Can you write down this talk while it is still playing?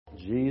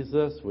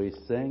Jesus, we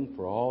sing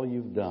for all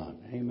you've done.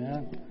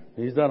 Amen.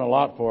 He's done a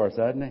lot for us,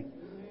 hasn't he?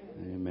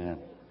 Amen.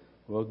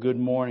 Well, good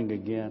morning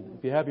again.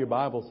 If you have your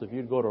Bibles, if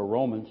you'd go to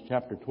Romans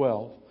chapter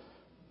 12.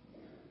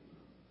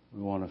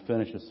 We want to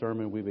finish a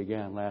sermon we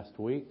began last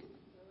week.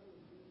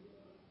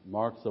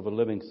 Marks of a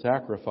living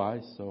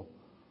sacrifice. So,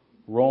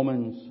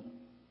 Romans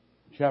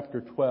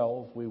chapter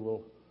 12, we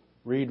will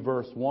read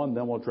verse 1,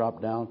 then we'll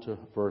drop down to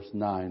verse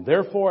 9.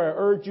 Therefore, I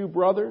urge you,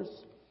 brothers,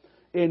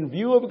 in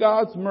view of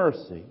God's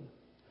mercy,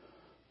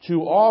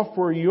 to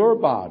offer your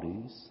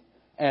bodies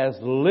as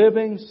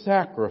living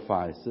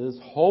sacrifices,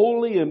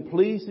 holy and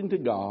pleasing to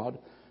God.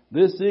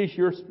 This is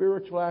your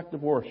spiritual act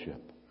of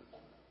worship.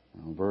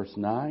 Now, verse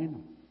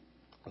 9.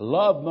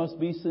 Love must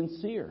be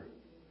sincere.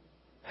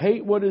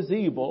 Hate what is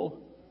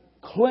evil.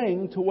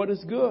 Cling to what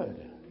is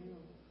good.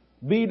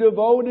 Be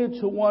devoted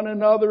to one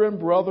another in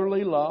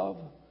brotherly love,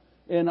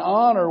 and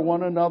honor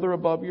one another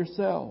above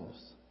yourselves.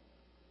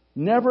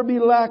 Never be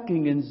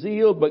lacking in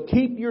zeal, but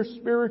keep your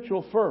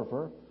spiritual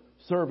fervor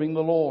serving the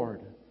Lord.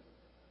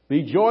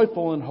 Be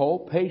joyful in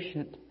hope,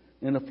 patient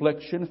in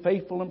affliction,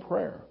 faithful in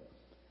prayer.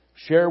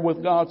 Share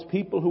with God's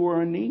people who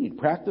are in need.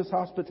 Practice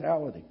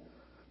hospitality.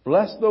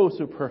 Bless those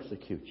who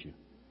persecute you.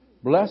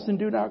 Bless and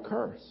do not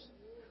curse.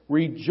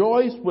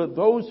 Rejoice with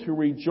those who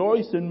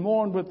rejoice and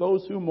mourn with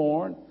those who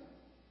mourn.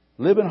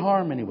 Live in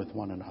harmony with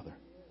one another.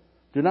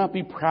 Do not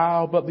be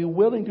proud, but be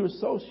willing to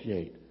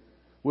associate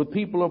with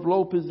people of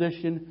low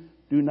position.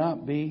 Do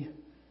not be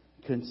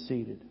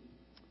conceited.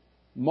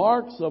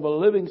 Marks of a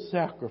living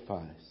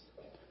sacrifice.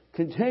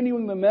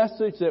 Continuing the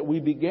message that we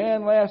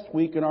began last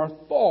week, and our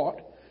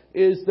thought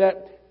is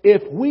that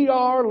if we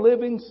are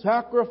living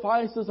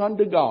sacrifices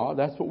unto God,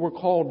 that's what we're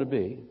called to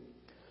be,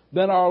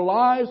 then our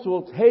lives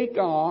will take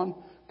on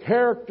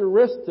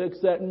characteristics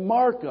that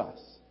mark us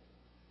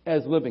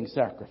as living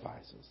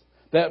sacrifices,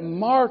 that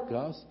mark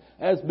us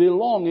as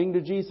belonging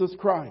to Jesus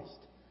Christ.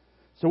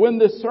 So in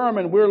this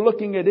sermon, we're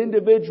looking at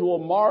individual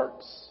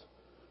marks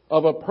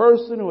of a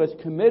person who has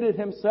committed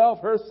himself,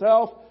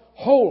 herself,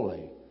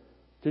 wholly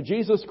to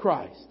Jesus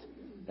Christ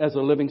as a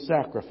living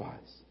sacrifice.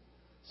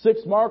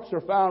 6 marks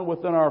are found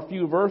within our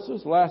few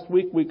verses. Last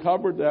week we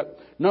covered that.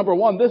 Number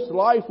 1, this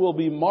life will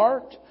be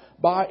marked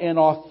by an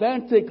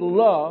authentic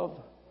love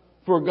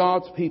for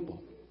God's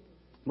people.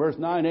 Verse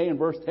 9a and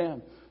verse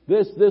 10.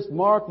 This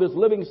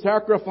living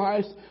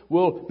sacrifice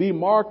will be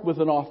marked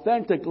with an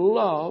authentic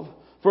love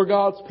for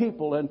God's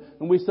people. And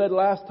we said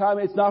last time,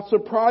 it's not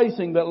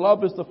surprising that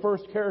love is the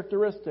first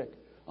characteristic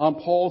on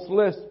Paul's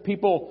list.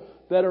 People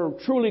that are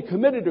truly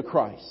committed to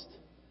Christ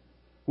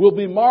will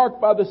be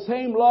marked by the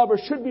same love, or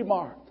should be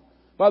marked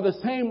by the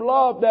same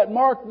love that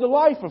marked the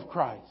life of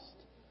Christ.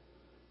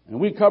 And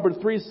we covered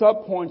 3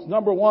 subpoints.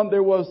 Number 1,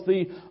 there was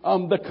the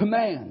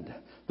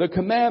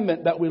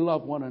commandment that we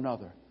love one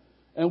another.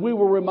 And we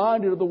were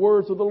reminded of the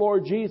words of the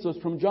Lord Jesus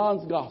from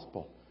John's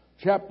Gospel,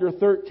 chapter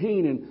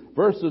 13 and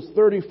verses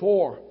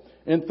 34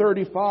 and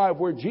 35,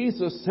 where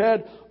Jesus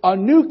said, "A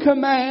new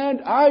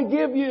command I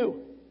give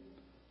you.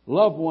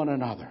 Love one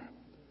another.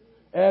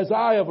 As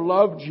I have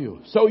loved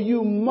you, so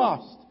you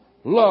must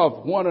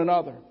love one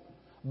another.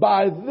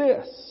 By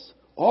this,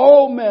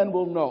 all men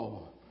will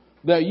know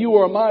that you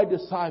are my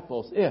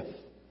disciples if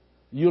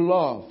you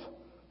love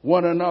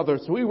one another."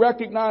 So we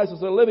recognize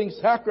as a living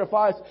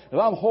sacrifice, if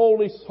I'm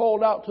wholly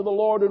sold out to the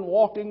Lord and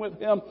walking with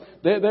Him,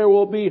 there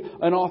will be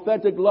an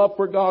authentic love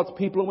for God's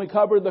people. And we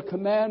covered the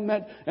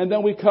commandment, and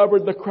then we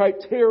covered the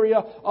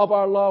criteria of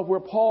our love, where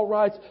Paul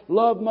writes,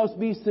 love must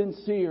be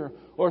sincere.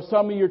 Or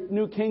some of your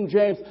New King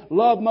James,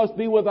 love must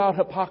be without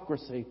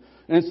hypocrisy.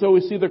 And so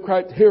we see the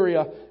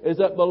criteria is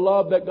that the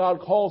love that God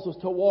calls us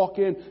to walk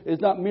in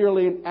is not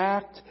merely an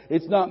act.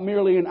 It's not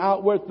merely an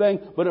outward thing,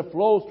 but it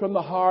flows from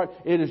the heart.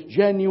 It is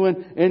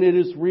genuine and it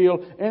is real.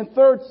 And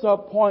third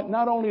subpoint,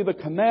 not only the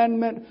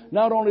commandment,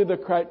 not only the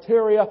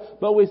criteria,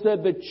 but we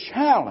said the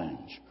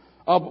challenge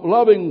of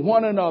loving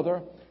one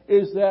another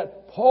is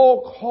that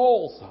Paul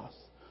calls us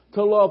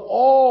to love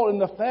all in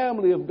the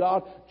family of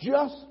God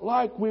just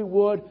like we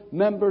would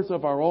members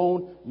of our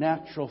own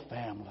natural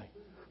family.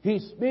 He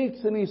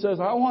speaks and he says,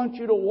 I want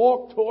you to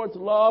walk towards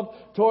love,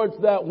 towards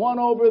that one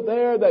over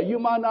there that you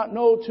might not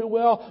know too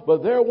well,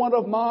 but they're one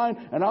of mine.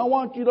 And I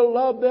want you to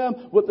love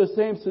them with the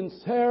same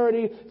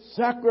sincerity,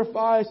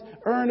 sacrifice,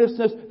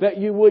 earnestness that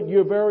you would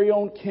your very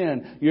own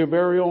kin, your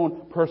very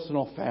own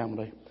personal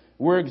family.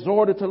 We're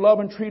exhorted to love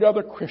and treat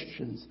other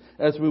Christians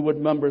as we would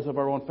members of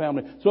our own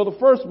family. So the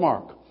first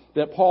mark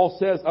that Paul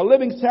says, a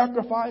living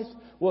sacrifice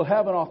will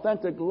have an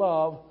authentic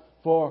love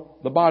for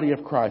the body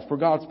of Christ, for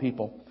God's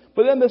people.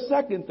 But then the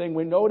second thing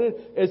we noted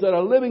is that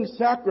a living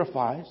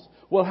sacrifice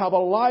will have a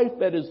life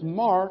that is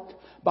marked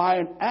by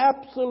an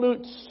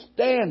absolute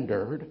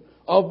standard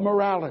of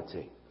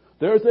morality.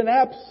 There's an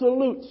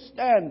absolute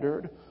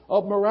standard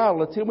of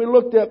morality. And we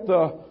looked at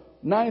the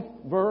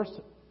 9th verse,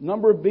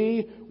 number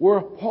B,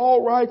 where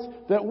Paul writes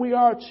that we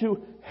are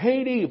to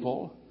hate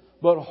evil,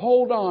 but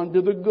hold on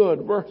to the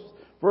good.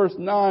 Verse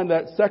 9,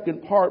 that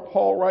second part,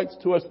 Paul writes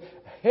to us,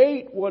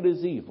 hate what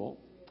is evil,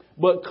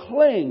 but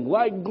cling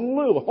like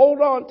glue,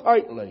 hold on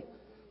tightly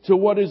to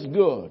what is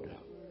good.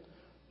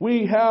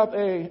 We have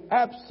an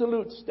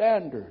absolute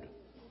standard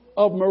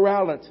of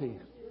morality,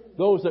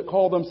 those that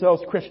call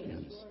themselves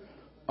Christians.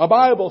 A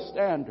Bible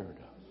standard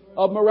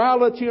of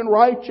morality and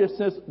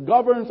righteousness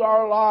governs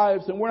our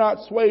lives, and we're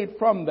not swayed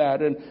from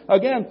that. And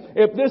again,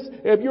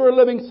 if you're a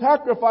living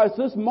sacrifice,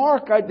 this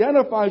mark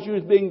identifies you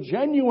as being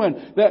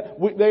genuine, that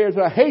there's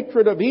a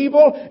hatred of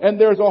evil and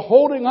there's a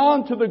holding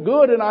on to the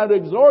good. And I'd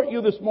exhort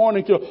you this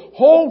morning to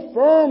hold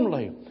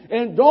firmly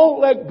and don't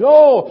let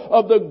go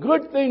of the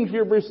good things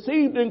you've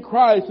received in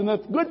Christ and the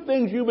good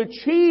things you've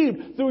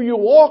achieved through your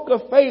walk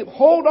of faith.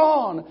 Hold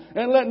on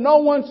and let no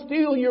one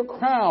steal your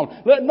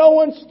crown. Let no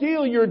one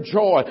steal your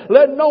joy.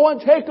 Let no one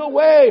take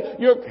away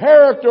your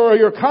character or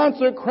your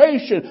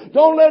consecration.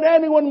 Don't let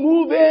anyone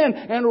move in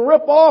and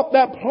rip off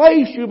that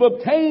place you've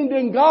obtained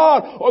in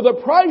God or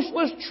the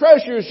priceless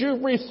treasures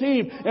you've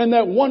received in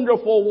that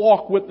wonderful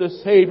walk with the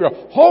Savior.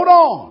 Hold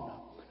on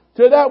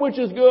to that which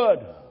is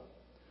good.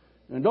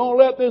 And don't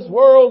let this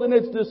world and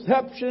its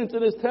deceptions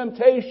and its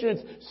temptations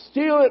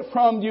steal it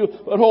from you,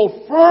 but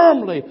hold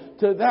firmly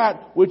to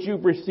that which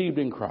you've received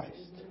in Christ.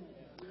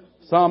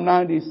 Psalm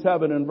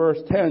 97 and verse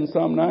 10,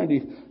 Psalm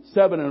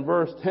 97 and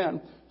verse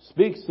 10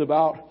 speaks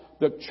about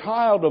the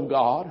child of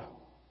God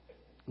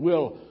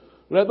will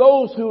let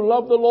those who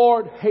love the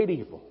Lord hate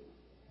evil.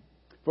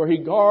 For He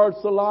guards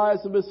the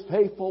lives of His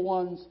faithful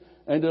ones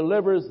and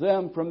delivers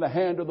them from the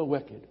hand of the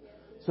wicked.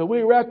 So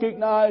we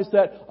recognize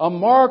that a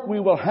mark we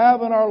will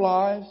have in our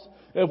lives,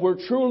 if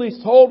we're truly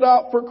sold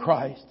out for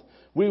Christ,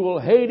 we will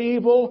hate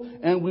evil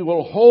and we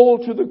will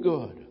hold to the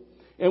good.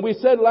 And we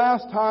said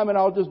last time, and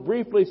I'll just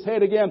briefly say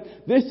it again,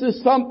 this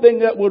is something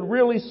that would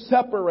really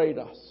separate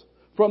us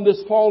from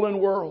this fallen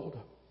world.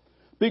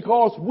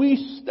 Because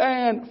we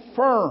stand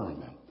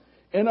firm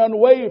and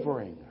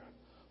unwavering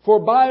for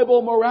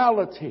Bible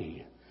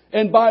morality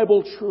and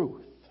Bible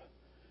truth.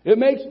 It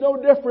makes no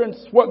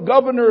difference what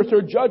governors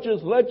or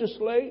judges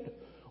legislate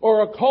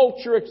or a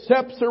culture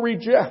accepts or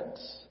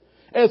rejects.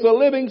 As a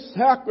living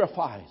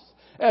sacrifice,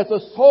 as a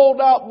sold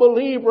out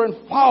believer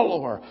and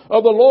follower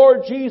of the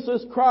Lord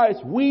Jesus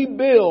Christ, we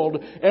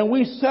build and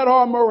we set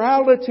our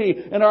morality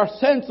and our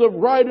sense of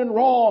right and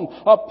wrong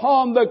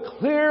upon the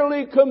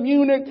clearly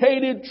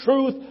communicated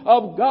truth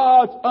of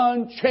God's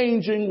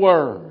unchanging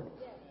Word.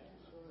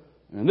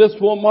 And this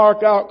will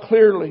mark out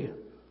clearly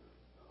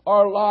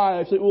our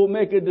lives. It will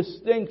make a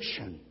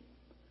distinction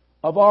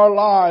of our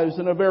lives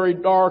in a very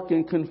dark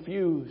and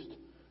confused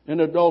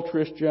and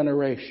adulterous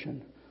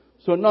generation.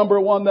 So number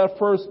one, that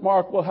first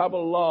mark will have a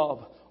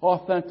love,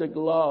 authentic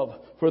love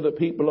for the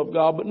people of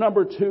God. But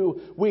number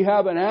two, we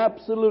have an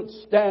absolute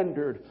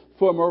standard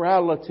for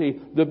morality.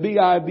 The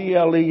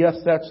Bible, yes,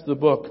 that's the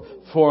book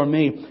for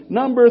me.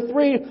 Number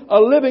three,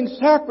 a living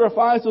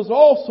sacrifice is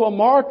also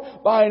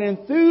marked by an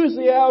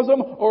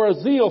enthusiasm or a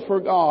zeal for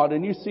God.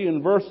 And you see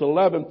in verse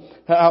 11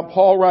 how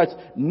Paul writes,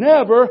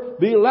 never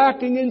be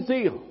lacking in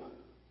zeal,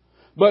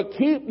 but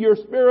keep your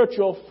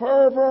spiritual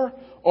fervor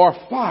or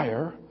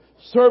fire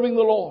serving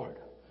the Lord.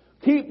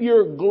 Keep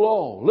your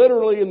glow.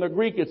 Literally in the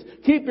Greek it's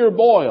keep your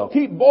boil.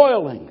 Keep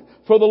boiling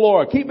for the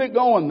Lord. Keep it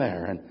going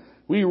there. And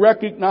we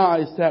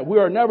recognize that we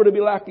are never to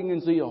be lacking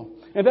in zeal.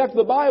 In fact,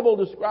 the Bible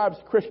describes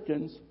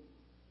Christians.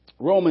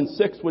 Romans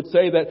 6 would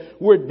say that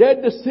we're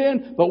dead to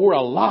sin, but we're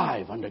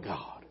alive unto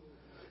God.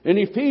 In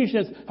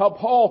Ephesians, how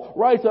Paul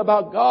writes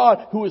about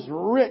God who is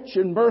rich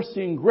in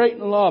mercy and great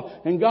in love,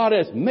 and God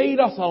has made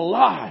us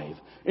alive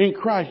in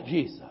Christ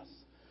Jesus.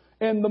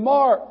 And the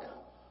mark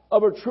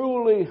of a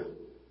truly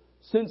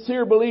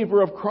sincere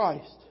believer of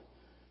Christ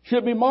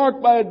should be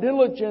marked by a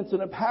diligence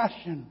and a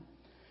passion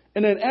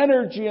and an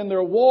energy in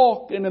their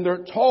walk and in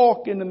their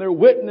talk and in their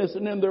witness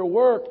and in their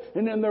work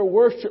and in their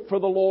worship for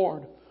the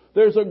Lord.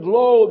 There's a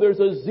glow,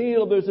 there's a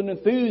zeal, there's an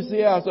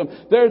enthusiasm,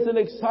 there's an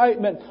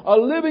excitement. A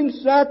living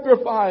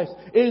sacrifice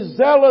is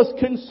zealous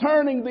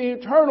concerning the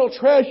eternal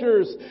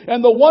treasures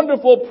and the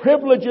wonderful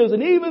privileges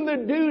and even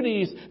the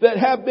duties that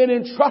have been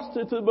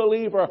entrusted to the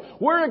believer.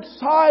 We're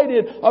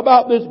excited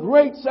about this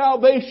great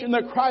salvation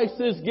that Christ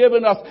has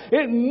given us.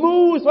 It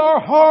moves our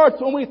hearts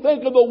when we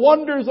think of the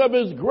wonders of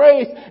His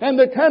grace and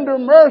the tender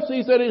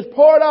mercies that He's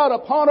poured out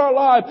upon our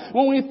lives.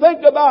 When we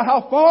think about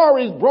how far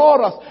He's brought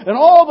us and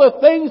all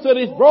the things that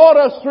He's brought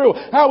us through,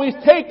 how He's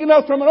taken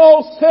us from an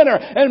old sinner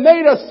and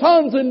made us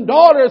sons and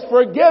daughters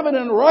forgiven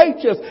and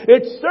righteous.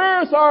 It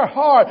stirs our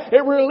heart.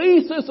 It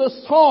releases a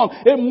song.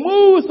 It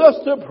moves us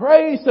to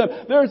praise Him.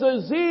 There's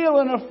a zeal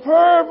and a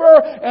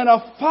fervor and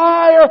a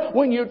fire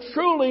when you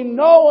truly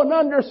know and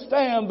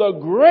understand the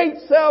great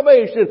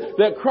salvation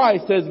that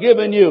Christ has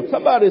given you.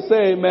 Somebody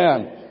say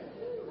amen.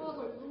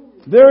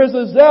 There is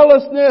a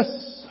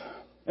zealousness,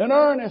 an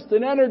earnest,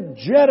 an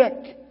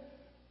energetic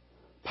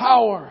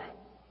power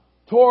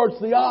towards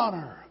the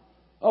honor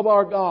of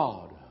our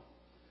God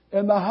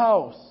and the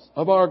house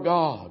of our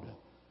God,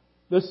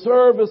 the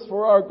service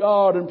for our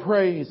God and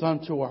praise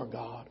unto our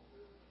God.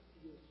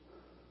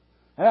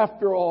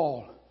 After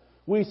all,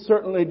 we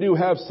certainly do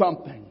have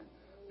something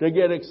to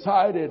get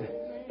excited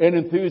and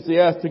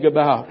enthusiastic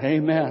about.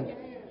 Amen.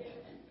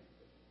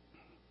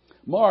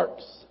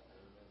 Marks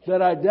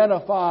that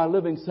identify a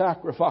living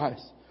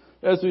sacrifice.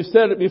 As we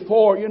said it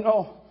before,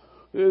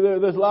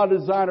 there's a lot of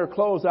designer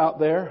clothes out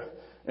there,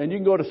 and you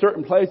can go to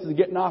certain places and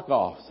get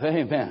knockoffs.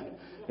 Amen.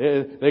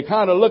 They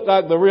kind of look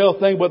like the real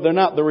thing, but they're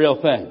not the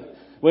real thing.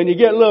 When you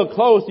get a little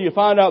closer, you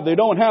find out they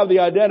don't have the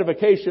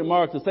identification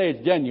marks to say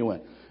it's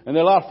genuine. And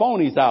there are a lot of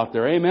phonies out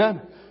there.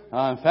 Amen.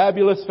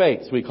 Fabulous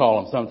fakes, we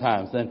call them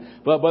sometimes.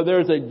 But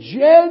there's a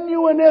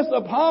genuineness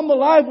upon the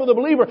life of the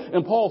believer,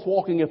 and Paul's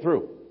walking it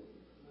through.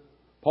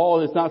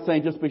 Paul is not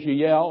saying just because you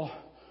yell,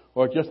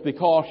 or just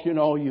because,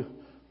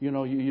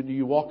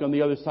 you walk on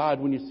the other side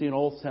when you see an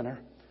old sinner.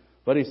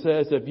 But he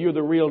says, if you're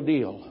the real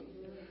deal,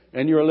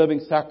 and you're a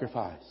living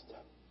sacrifice,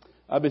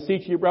 I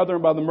beseech you,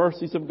 brethren, by the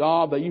mercies of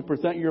God, that you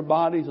present your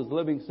bodies as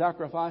living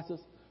sacrifices,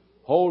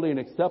 holy and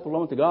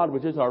acceptable unto God,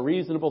 which is our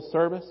reasonable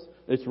service.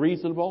 It's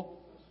reasonable.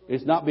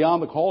 It's not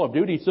beyond the call of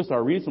duty. It's just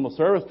our reasonable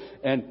service.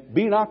 And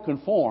be not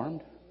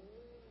conformed.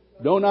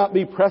 Do not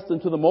be pressed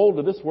into the mold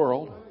of this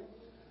world.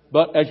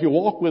 But as you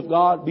walk with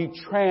God, be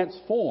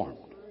transformed.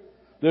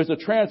 There's a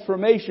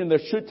transformation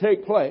that should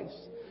take place.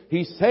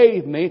 He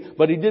saved me,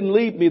 but He didn't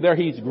leave me there.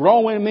 He's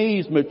growing me.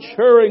 He's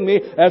maturing me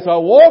as I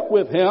walk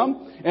with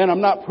Him. And I'm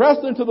not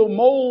pressed into the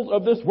mold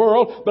of this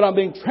world, but I'm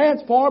being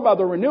transformed by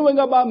the renewing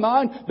of my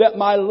mind, that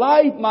my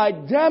life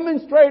might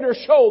demonstrate or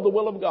show the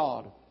will of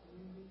God.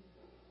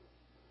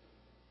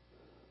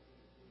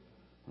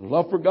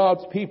 Love for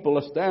God's people,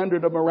 a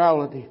standard of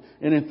morality,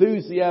 and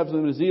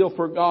enthusiasm and zeal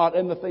for God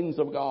and the things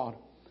of God.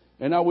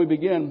 And now we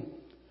begin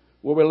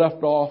where we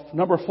left off.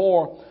 Number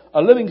 4,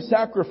 a living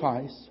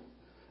sacrifice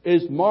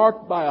is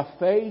marked by a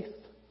faith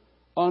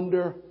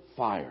under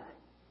fire.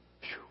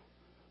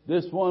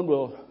 This one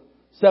will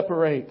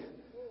separate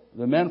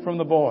the men from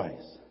the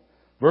boys.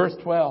 Verse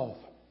 12,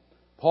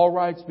 Paul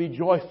writes, be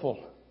joyful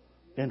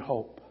in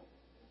hope,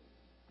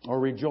 or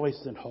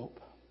rejoice in hope.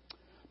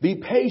 Be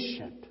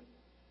patient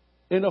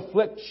in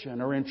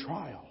affliction or in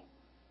trial,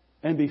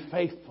 and be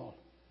faithful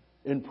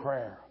in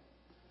prayer.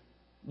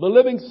 The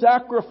living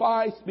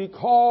sacrifice,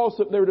 because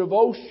of their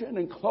devotion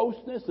and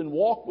closeness and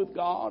walk with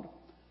God,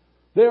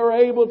 they are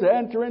able to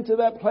enter into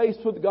that place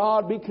with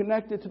God, be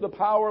connected to the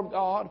power of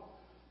God,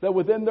 that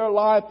within their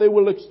life they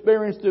will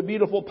experience the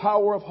beautiful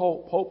power of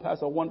hope. Hope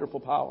has a wonderful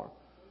power.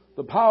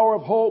 The power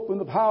of hope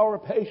and the power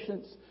of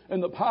patience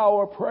and the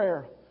power of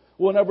prayer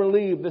will never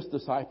leave this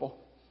disciple,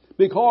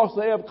 because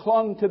they have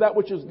clung to that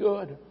which is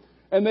good.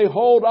 And they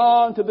hold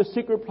on to the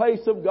secret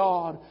place of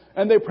God.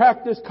 And they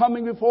practice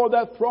coming before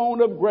that throne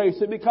of grace.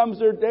 It becomes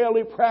their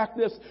daily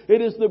practice. It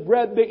is the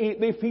bread they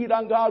eat. They feed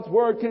on God's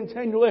Word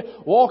continually,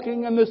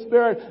 walking in the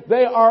Spirit.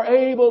 They are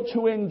able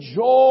to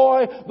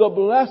enjoy the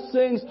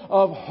blessings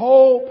of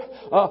hope,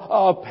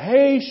 of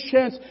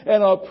patience,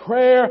 and of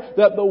prayer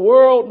that the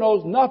world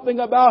knows nothing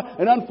about.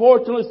 And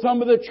unfortunately,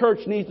 some of the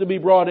church needs to be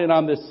brought in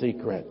on this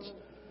secret.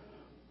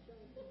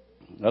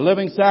 A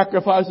living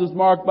sacrifice is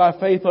marked by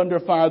faith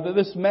under fire. That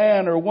this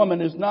man or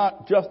woman is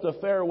not just a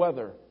fair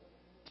weather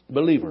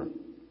believer.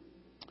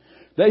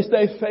 They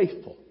stay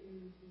faithful.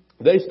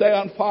 They stay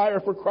on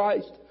fire for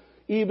Christ,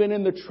 even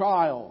in the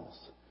trials,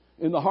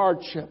 in the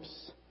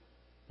hardships,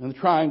 in the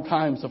trying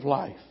times of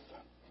life.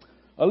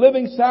 A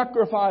living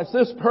sacrifice.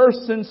 This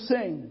person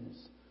sings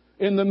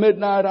in the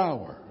midnight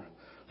hour.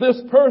 This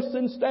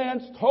person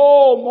stands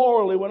tall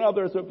morally when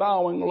others are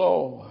bowing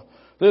low.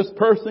 This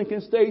person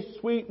can stay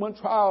sweet when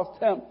trials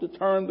tempt to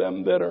turn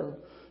them bitter.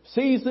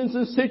 Seasons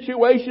and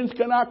situations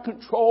cannot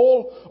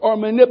control or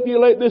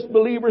manipulate this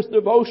believer's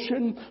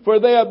devotion, for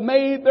they have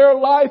made their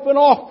life an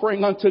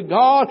offering unto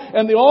God,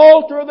 and the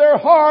altar of their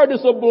heart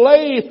is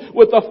ablaze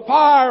with the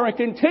fire and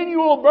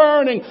continual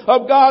burning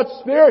of God's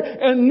Spirit.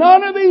 And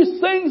none of these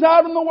things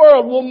out in the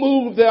world will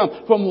move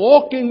them from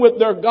walking with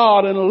their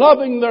God and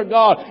loving their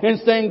God and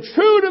staying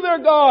true to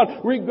their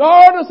God,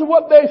 regardless of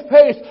what they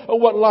face or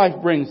what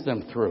life brings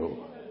them through.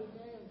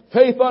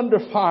 Faith under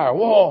fire.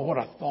 Whoa, what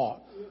a thought.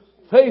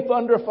 Faith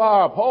under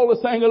fire. Paul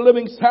is saying a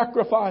living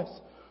sacrifice.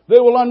 They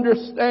will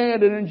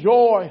understand and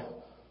enjoy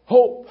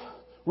hope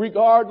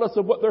regardless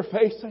of what they're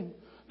facing.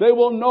 They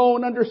will know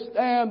and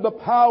understand the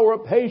power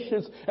of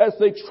patience as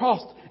they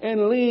trust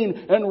and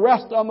lean and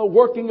rest on the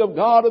working of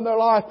God in their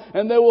life.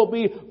 And they will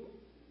be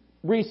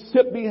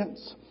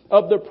recipients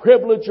of the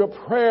privilege of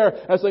prayer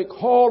as they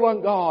call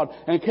on God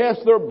and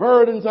cast their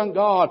burdens on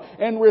God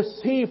and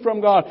receive from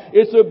God.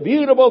 It's a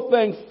beautiful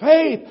thing.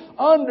 Faith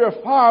under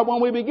fire.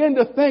 When we begin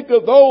to think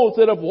of those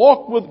that have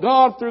walked with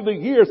God through the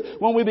years,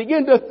 when we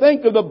begin to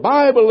think of the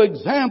Bible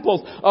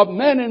examples of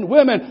men and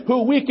women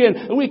who we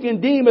can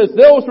deem as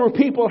those where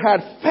people had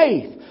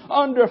faith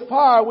under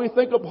fire. We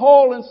think of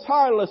Paul and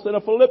Silas in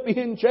a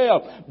Philippian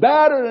jail,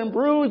 battered and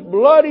bruised,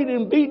 bloodied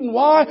and beaten.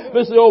 Why?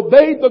 Because they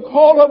obeyed the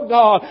call of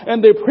God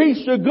and they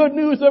preached a good good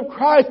news of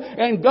Christ,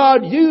 and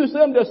God used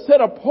them to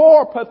set a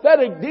poor,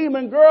 pathetic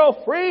demon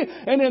girl free.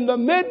 And in the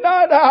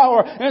midnight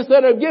hour,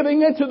 instead of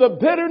giving into the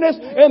bitterness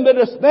and the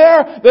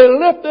despair, they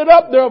lifted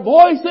up their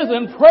voices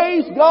and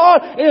praised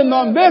God in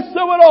the midst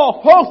of it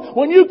all. Folks,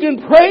 when you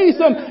can praise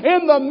Him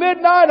in the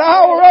midnight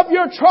hour of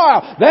your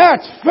trial,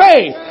 that's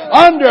faith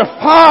under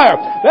fire.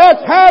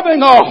 That's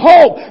having a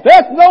hope.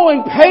 That's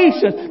knowing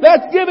patience.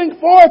 That's giving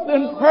forth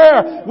in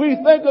prayer. We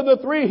think of the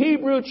 3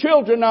 Hebrew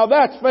children. Now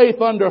that's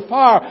faith under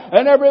fire.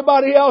 And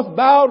everybody else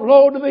bowed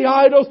low to the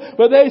idols,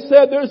 but they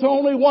said there's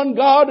only one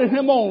God and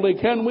Him only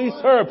can we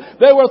serve.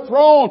 They were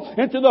thrown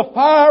into the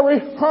fiery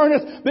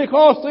furnace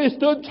because they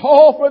stood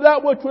tall for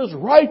that which was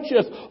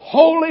righteous,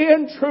 holy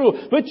and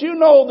true. But you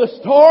know the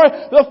story.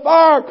 The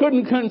fire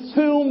couldn't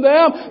consume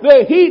them.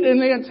 The heat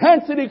and the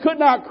intensity could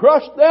not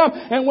crush them.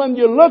 And when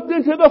you looked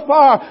into the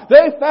fire,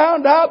 they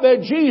found out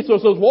that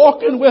Jesus was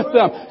walking with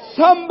them.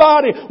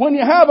 Somebody, when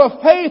you have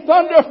a faith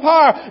under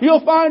fire,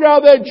 you'll find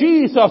out that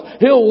Jesus,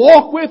 He'll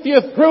walk with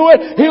you through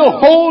it. He'll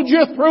hold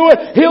you through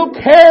it. He'll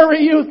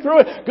carry you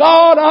through it.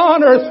 God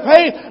honors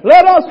faith.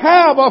 Let us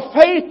have a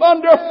faith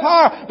under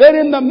fire that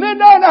in the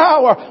midnight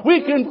hour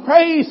we can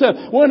praise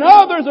Him. When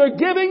others are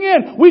giving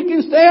in, we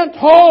can stand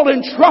tall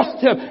and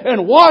trust Him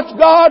and watch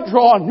God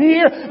draw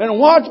near and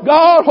watch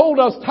God hold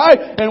us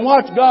tight and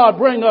watch God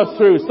bring us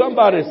through.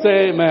 Somebody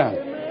say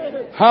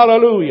amen.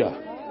 Hallelujah.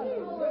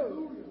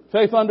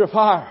 Faith under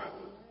fire.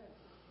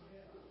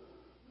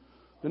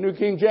 The New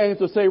King James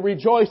will say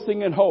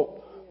rejoicing in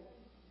hope.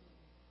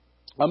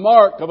 A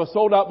mark of a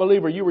sold out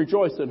believer, you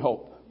rejoice in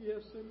hope.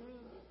 Yes, amen.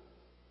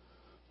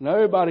 Now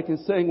everybody can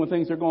sing when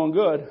things are going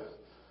good,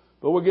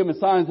 but we're giving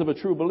signs of a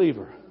true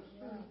believer.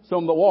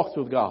 Someone that walks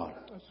with God.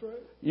 That's right.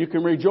 You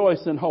can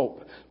rejoice in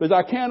hope. Because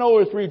I can't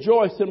always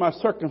rejoice in my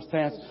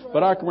circumstance,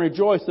 but I can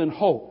rejoice in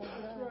hope.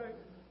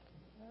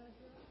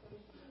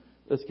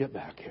 Let's get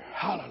back here.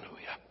 Hallelujah.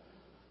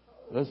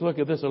 Let's look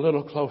at this a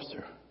little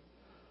closer.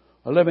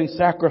 A living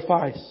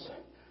sacrifice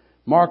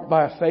marked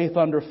by a faith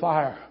under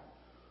fire.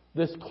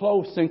 This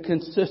close and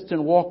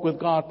consistent walk with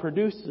God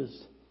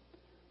produces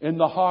in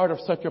the heart of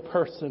such a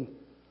person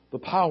the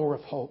power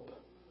of hope,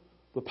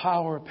 the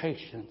power of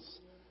patience,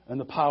 and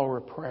the power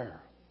of prayer.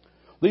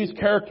 These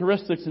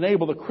characteristics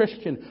enable the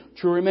Christian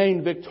to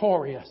remain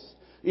victorious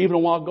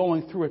even while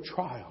going through a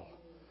trial.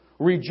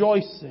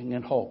 Rejoicing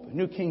in hope.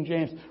 New King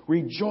James,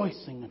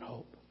 rejoicing in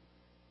hope.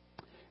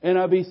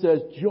 NIV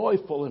says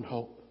joyful in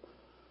hope.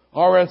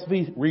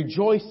 RSV,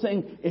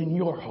 rejoicing in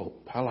your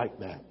hope. I like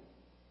that.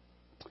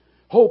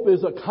 Hope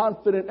is a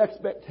confident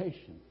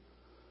expectation.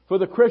 For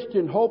the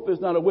Christian, hope is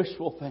not a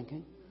wishful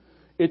thinking.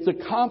 It's a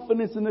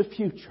confidence in the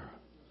future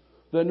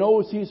that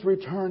knows He's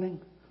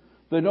returning,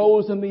 that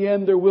knows in the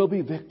end there will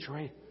be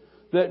victory,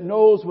 that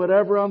knows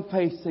whatever I'm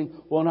facing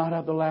will not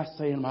have the last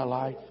say in my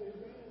life.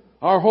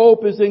 Our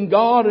hope is in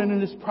God and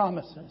in His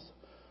promises.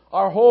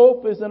 Our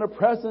hope is in a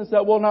presence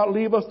that will not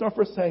leave us nor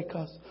forsake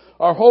us.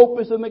 Our hope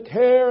is in the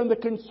care and the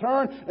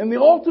concern and the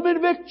ultimate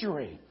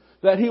victory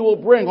that He will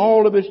bring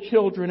all of His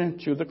children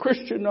into. The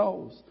Christian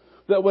knows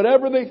that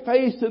whatever they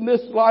face in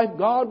this life,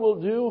 God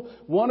will do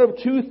one of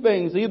two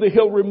things. Either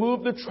He'll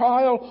remove the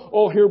trial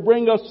or He'll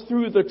bring us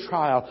through the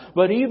trial.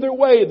 But either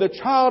way, the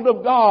child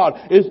of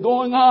God is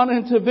going on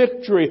into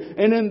victory.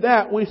 And in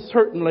that we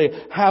certainly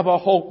have a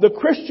hope. The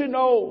Christian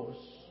knows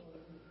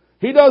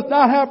he does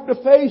not have to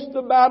face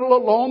the battle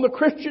alone. The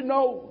Christian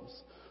knows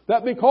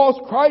that because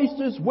Christ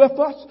is with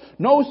us,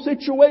 no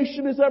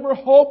situation is ever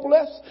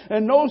hopeless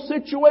and no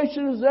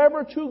situation is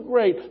ever too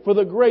great for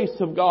the grace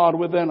of God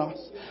within us.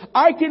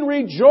 I can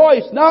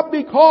rejoice not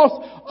because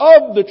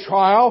of the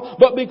trial,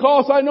 but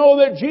because I know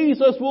that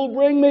Jesus will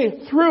bring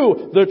me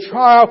through the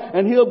trial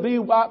and He'll be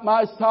by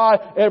my side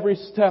every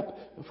step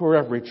for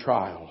every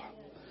trial.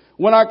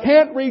 When I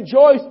can't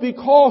rejoice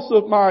because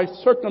of my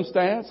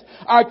circumstance,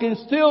 I can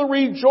still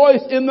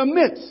rejoice in the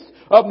midst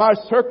of my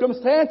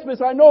circumstance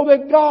because I know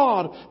that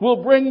God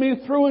will bring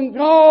me through and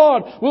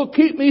God will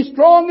keep me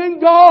strong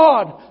and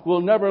God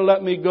will never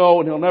let me go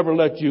and He'll never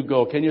let you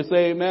go. Can you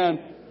say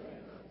amen?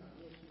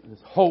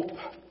 There's hope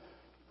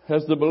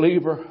as the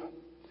believer.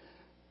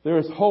 There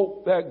is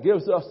hope that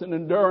gives us an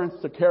endurance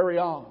to carry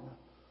on,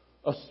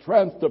 a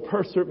strength to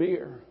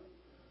persevere.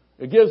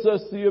 It gives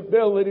us the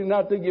ability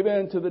not to give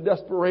in to the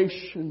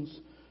desperations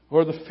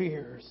or the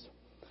fears.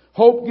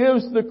 Hope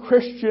gives the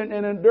Christian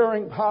an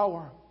enduring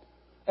power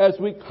as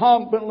we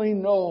confidently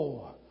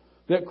know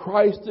that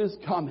Christ is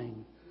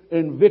coming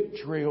and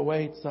victory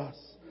awaits us.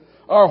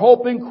 Our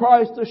hope in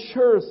Christ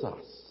assures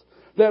us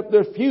that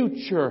the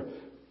future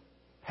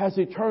has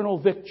eternal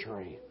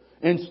victory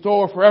in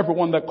store for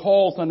everyone that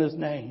calls on His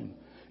name.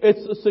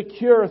 It's a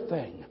secure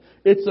thing.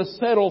 It's a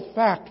settled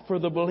fact for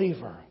the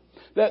believer.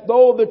 That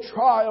though the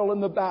trial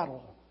and the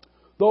battle,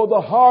 though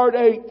the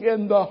heartache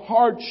and the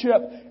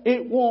hardship,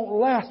 it won't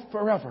last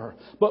forever.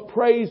 But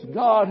praise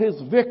God, His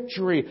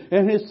victory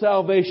and His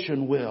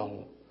salvation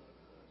will.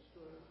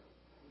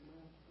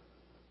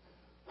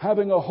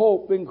 Having a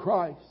hope in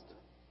Christ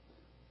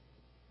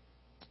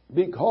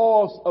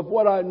Because of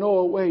what I know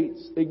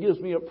awaits, it gives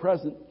me a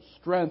present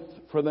strength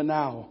for the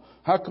now.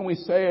 How can we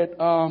say it?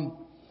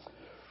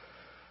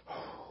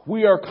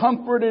 We are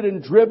comforted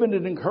and driven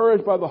and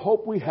encouraged by the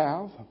hope we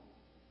have.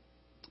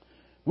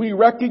 We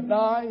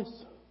recognize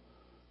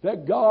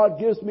that God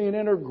gives me an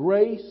inner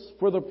grace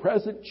for the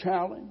present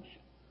challenge.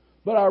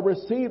 But I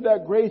receive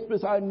that grace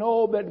because I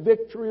know that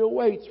victory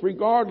awaits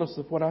regardless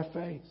of what I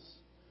face.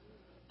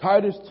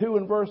 Titus 2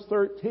 and verse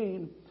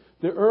 13.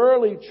 The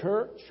early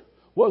church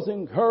was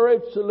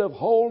encouraged to live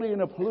holy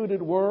in a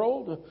polluted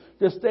world,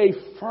 to stay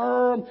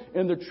firm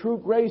in the true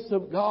grace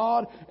of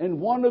God. And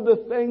one of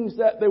the things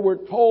that they were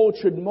told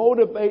should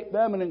motivate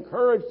them and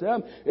encourage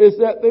them is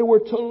that they were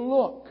to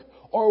look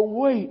or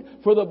wait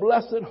for the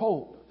blessed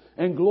hope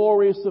and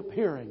glorious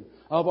appearing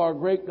of our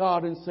great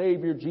God and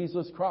Savior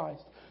Jesus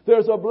Christ.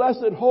 There's a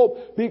blessed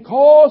hope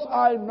because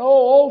I know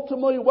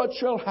ultimately what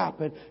shall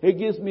happen. It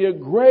gives me a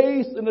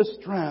grace and a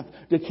strength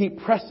to keep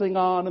pressing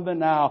on in the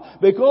now.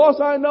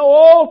 Because I know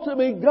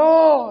ultimately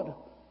God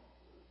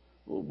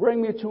will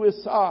bring me to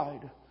His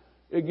side.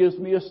 It gives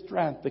me a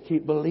strength to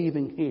keep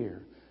believing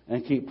here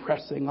and keep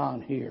pressing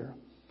on here.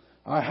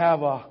 I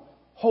have a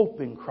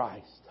hope in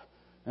Christ.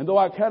 And though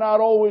I cannot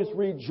always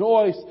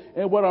rejoice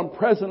in what I'm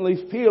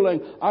presently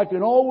feeling, I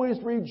can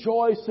always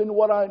rejoice in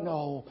what I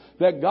know.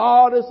 That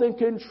God is in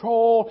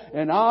control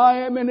and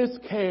I am in His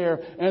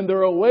care. And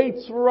there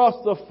awaits for us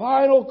the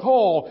final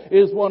call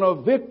is one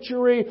of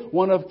victory,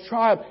 one of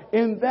triumph.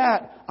 In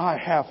that I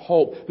have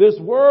hope. This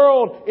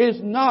world is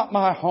not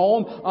my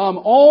home. I'm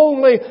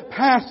only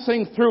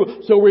passing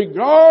through. So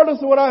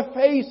regardless of what I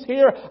face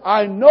here,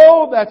 I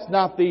know that's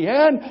not the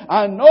end.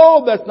 I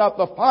know that's not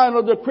the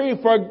final decree.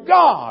 For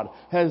God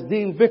has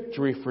deemed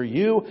victory for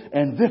you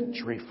and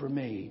victory for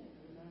me.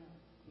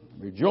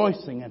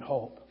 Rejoicing in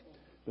hope.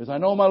 Because I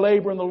know my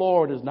labor in the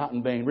Lord is not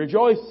in vain.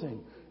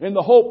 Rejoicing in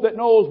the hope that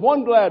knows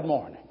one glad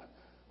morning.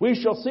 We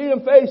shall see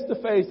Him face to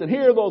face and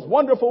hear those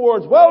wonderful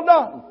words, well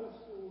done,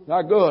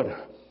 thy good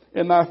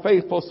and thy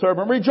faithful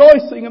servant.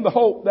 Rejoicing in the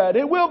hope that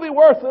it will be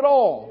worth it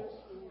all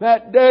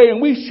that day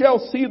and we shall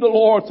see the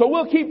Lord. So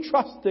we'll keep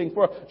trusting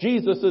for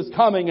Jesus is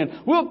coming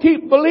and we'll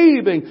keep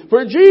believing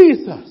for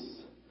Jesus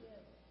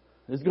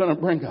is going to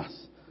bring us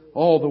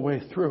all the way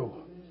through.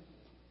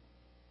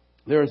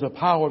 There is a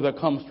power that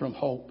comes from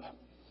hope.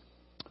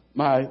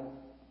 My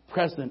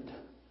present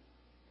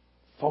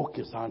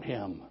focus on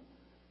Him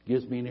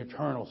gives me an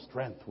eternal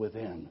strength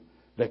within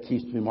that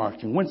keeps me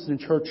marching. Winston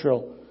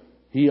Churchill,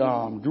 he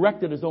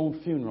directed his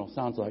own funeral,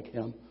 sounds like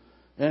him.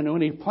 And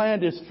when he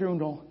planned his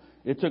funeral,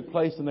 it took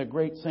place in the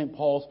great St.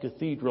 Paul's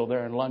Cathedral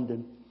there in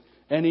London.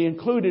 And he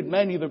included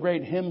many of the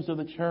great hymns of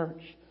the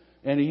church.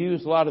 And he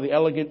used a lot of the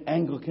elegant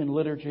Anglican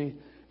liturgy.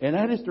 And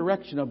at his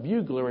direction, a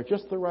bugler at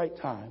just the right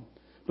time,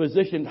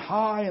 positioned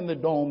high in the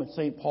dome at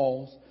St.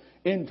 Paul's,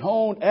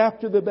 intoned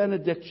after the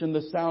benediction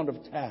the sound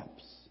of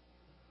taps,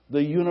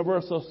 the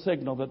universal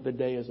signal that the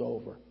day is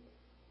over.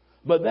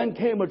 But then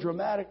came a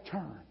dramatic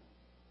turn.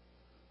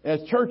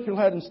 As Churchill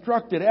had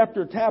instructed,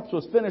 after taps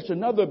was finished,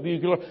 another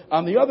bugler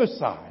on the other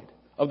side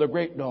of the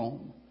great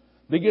dome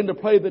began to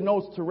play the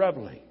notes to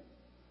Reveille.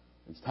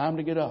 It's time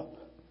to get up.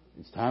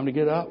 It's time to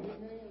get up.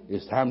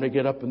 It's time to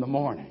get up in the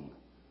morning.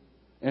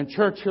 And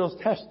Churchill's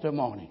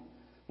testimony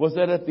was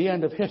that at the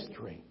end of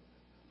history,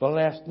 the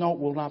last note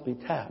will not be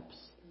taps,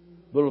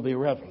 but it'll be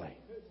Reveille.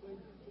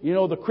 You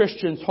know, the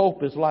Christian's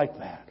hope is like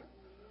that.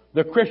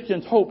 The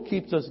Christian's hope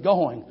keeps us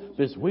going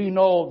because we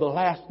know the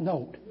last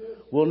note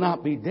will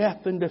not be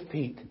death and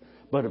defeat,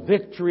 but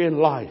victory and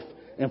life.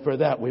 And for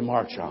that we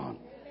march on.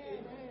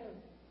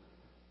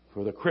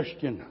 For the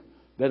Christian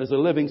that is a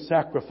living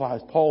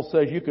sacrifice, Paul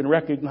says you can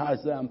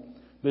recognize them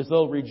because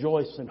they'll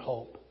rejoice in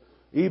hope.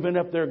 Even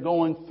if they're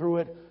going through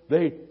it,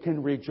 they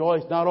can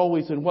rejoice not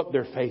always in what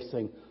they're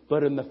facing,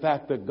 but in the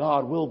fact that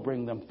God will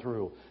bring them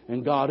through.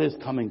 And God is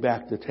coming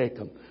back to take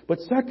them. But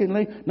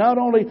secondly, not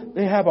only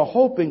they have a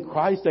hope in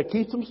Christ that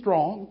keeps them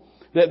strong,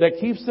 that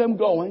keeps them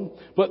going,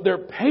 but their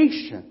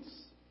patience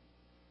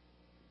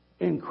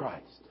in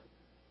Christ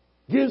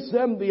gives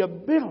them the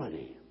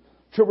ability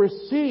to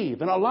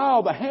receive and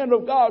allow the hand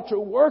of God to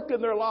work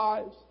in their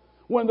lives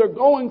when they're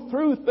going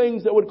through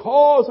things that would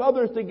cause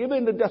others to give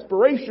in to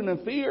desperation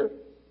and fear.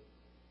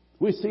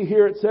 We see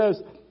here it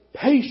says,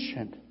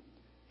 patient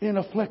in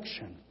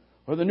affliction.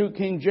 Or the New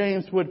King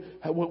James would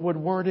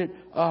word it,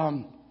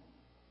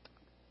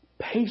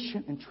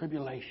 patient in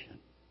tribulation.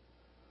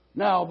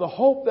 Now, the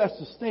hope that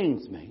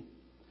sustains me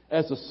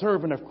as a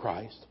servant of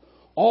Christ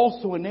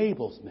also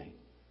enables me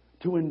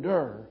to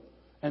endure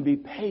and be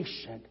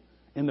patient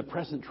in the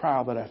present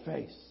trial that I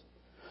face.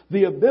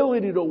 The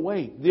ability to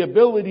wait, the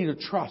ability to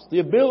trust, the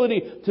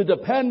ability to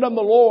depend on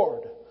the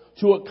Lord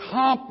to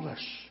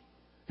accomplish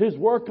His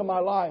work in my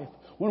life.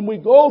 When we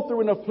go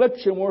through an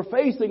affliction, we're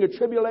facing a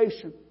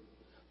tribulation.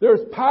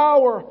 There's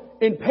power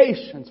in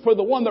patience for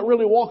the one that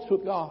really walks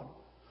with God.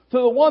 To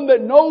the one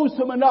that knows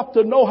Him enough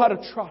to know how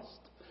to trust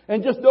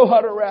and just know how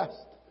to rest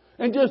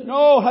and just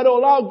know how to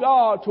allow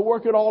God to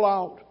work it all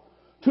out.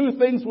 Two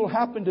things will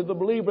happen to the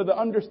believer that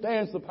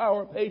understands the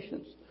power of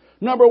patience.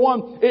 Number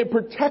one, it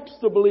protects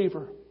the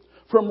believer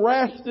from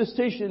rash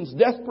decisions,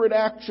 desperate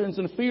actions,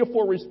 and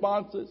fearful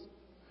responses.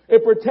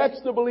 It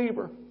protects the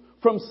believer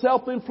from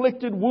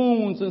self-inflicted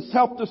wounds and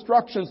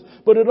self-destructions,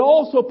 but it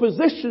also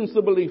positions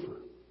the believer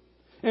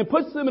and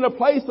puts them in a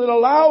place that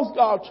allows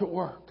God to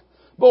work,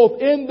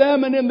 both in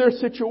them and in their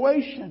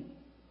situation,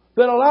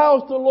 that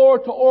allows the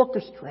Lord to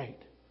orchestrate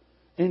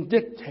and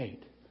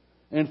dictate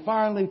and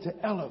finally to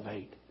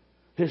elevate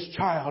His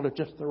child at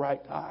just the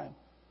right time.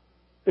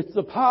 It's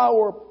the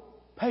power of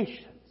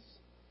patience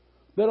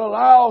that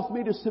allows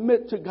me to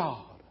submit to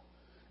God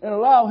and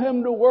allow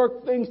Him to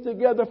work things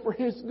together for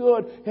His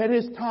good at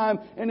His time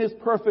and His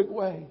perfect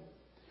way.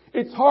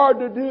 It's hard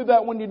to do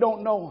that when you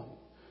don't know Him.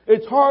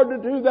 It's hard to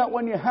do that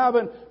when you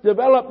haven't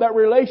developed that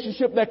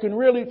relationship that can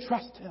really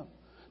trust Him.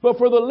 But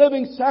for the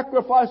living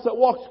sacrifice that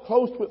walks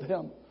close with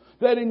Him,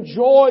 that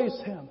enjoys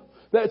Him,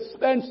 that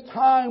spends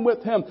time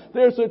with Him,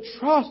 there's a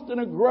trust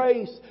and a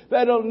grace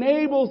that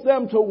enables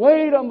them to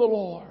wait on the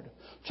Lord,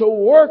 to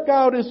work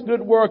out His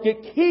good work.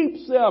 It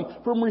keeps them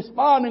from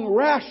responding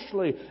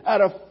rashly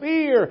out of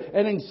fear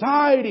and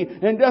anxiety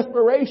and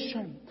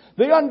desperation.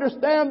 They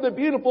understand the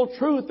beautiful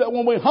truth that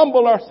when we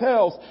humble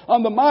ourselves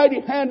on the mighty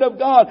hand of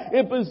God,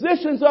 it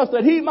positions us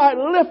that He might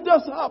lift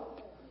us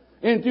up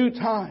in due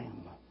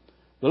time.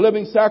 The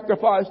living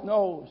sacrifice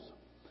knows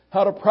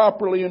how to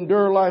properly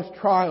endure life's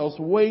trials,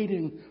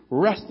 waiting,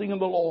 resting in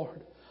the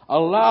Lord,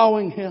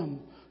 allowing Him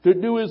to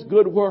do His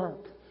good work.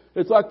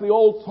 It's like the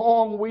old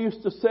song we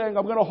used to sing,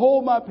 I'm going to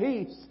hold my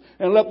peace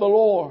and let the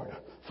Lord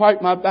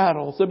fight my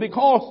battles. And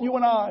because you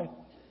and I,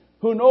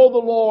 who know the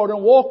Lord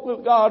and walk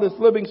with God as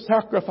living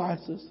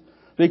sacrifices,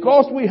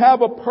 because we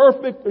have a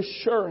perfect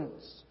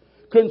assurance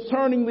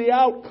concerning the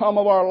outcome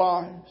of our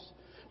lives,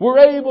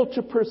 we're able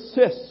to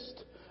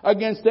persist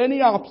against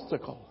any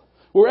obstacle.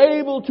 We're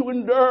able to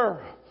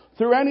endure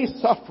through any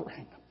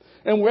suffering.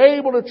 And we're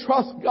able to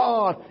trust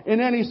God in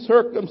any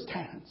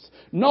circumstance,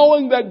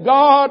 knowing that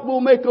God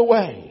will make a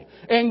way.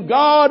 And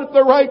God at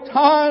the right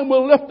time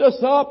will lift us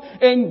up.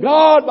 And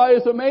God, by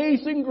His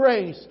amazing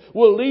grace,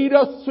 will lead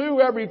us through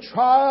every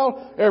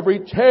trial, every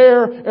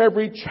tear,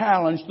 every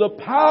challenge. The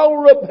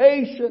power of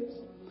patience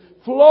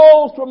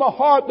flows from a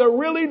heart that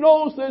really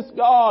knows this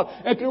God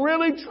and can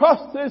really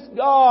trust this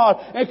God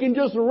and can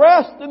just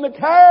rest in the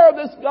care of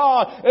this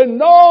God and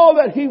know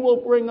that He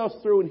will bring us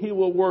through and He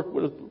will work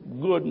with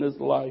good in His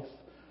life.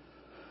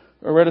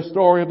 I read a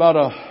story about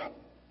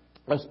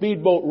a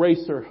speedboat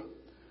racer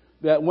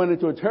that went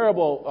into a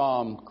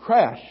terrible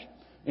crash,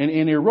 and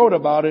he wrote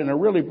about it, and it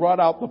really brought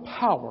out the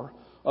power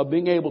of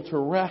being able to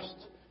rest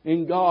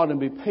in God and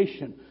be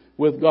patient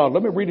with God.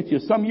 Let me read it to you.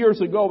 Some years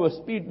ago,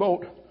 a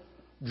speedboat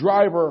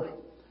driver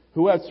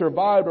who had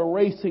survived a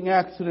racing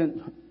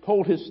accident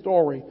told his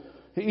story.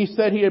 He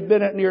said he had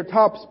been at near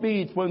top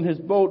speeds when his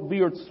boat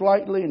veered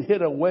slightly and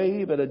hit a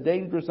wave at a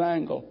dangerous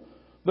angle.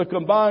 The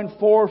combined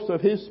force of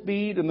his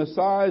speed and the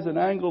size and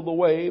angle of the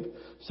wave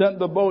sent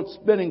the boat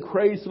spinning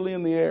crazily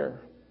in the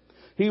air.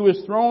 He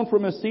was thrown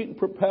from his seat and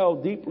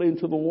propelled deeply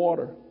into the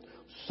water.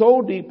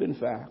 So deep, in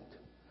fact,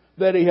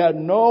 that he had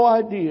no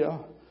idea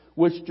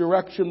which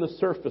direction the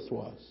surface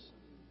was.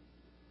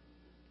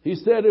 He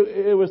said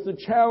it was the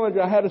challenge.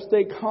 I had to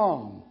stay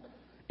calm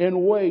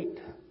and wait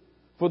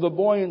for the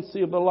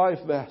buoyancy of the life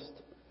vest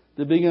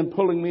to begin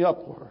pulling me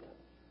upward.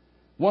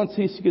 Once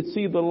he could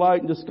see the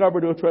light and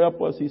discovered which way up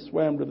was, he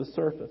swam to the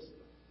surface.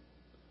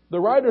 The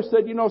writer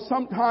said,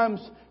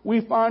 sometimes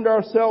we find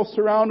ourselves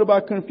surrounded by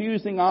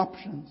confusing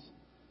options.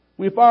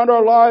 We find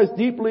our lives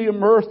deeply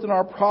immersed in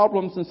our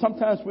problems, and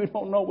sometimes we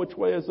don't know which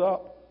way is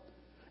up.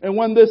 And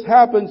when this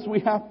happens, we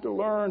have to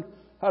learn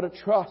how to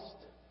trust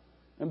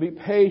and be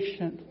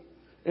patient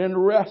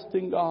and rest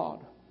in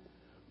God.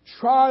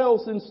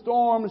 Trials and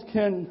storms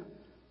can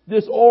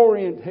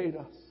disorientate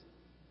us,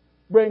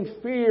 bring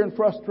fear and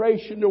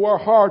frustration to our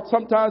hearts,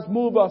 sometimes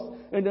move us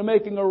into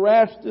making a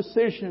rash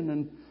decision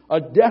and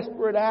a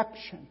desperate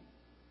action,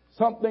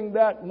 something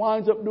that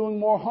winds up doing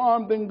more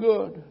harm than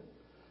good.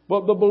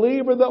 But the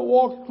believer that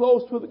walks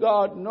close with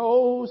God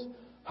knows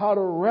how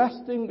to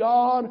rest in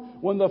God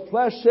when the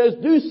flesh says,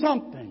 do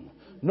something.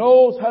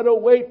 Knows how to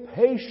wait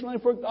patiently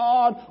for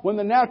God when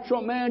the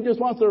natural man just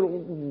wants to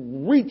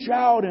reach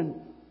out, and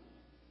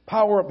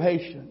power of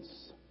patience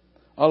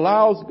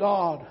allows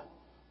God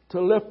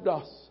to lift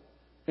us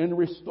and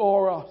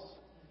restore us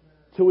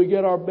till we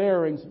get our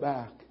bearings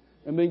back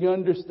and begin to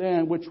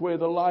understand which way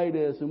the light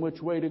is and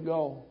which way to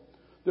go.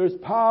 There's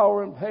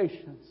power in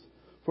patience.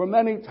 For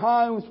many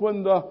times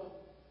when the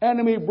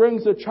enemy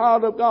brings a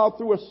child of God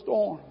through a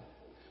storm,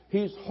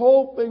 he's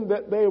hoping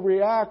that they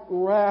react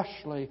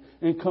rashly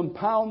and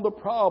compound the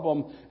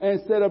problem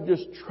instead of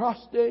just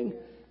trusting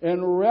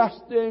and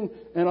resting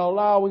and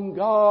allowing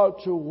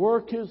God to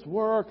work His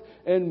work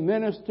and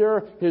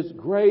minister His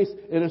grace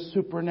in a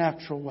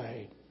supernatural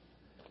way.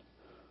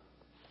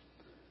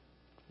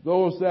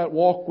 Those that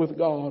walk with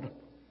God,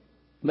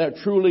 that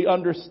truly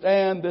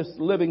understand this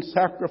living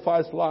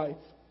sacrifice life,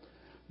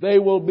 they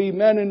will be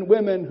men and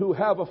women who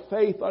have a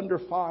faith under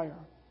fire.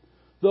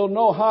 They'll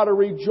know how to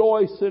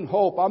rejoice in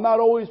hope. I'm not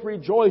always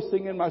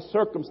rejoicing in my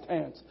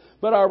circumstance,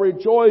 but I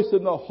rejoice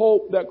in the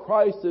hope that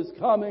Christ is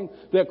coming,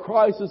 that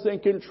Christ is in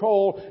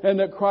control, and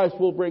that Christ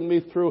will bring me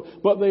through.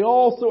 But they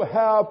also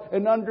have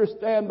and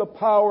understand the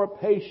power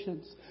of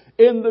patience.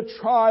 In the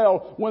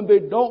trial, when they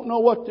don't know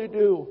what to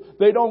do,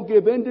 they don't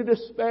give in to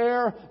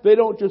despair, they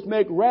don't just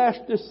make rash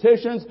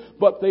decisions,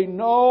 but they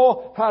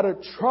know how to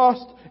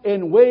trust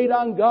and wait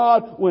on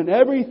God when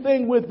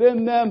everything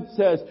within them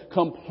says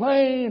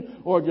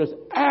complain or just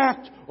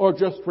act or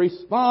just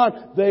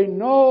respond. They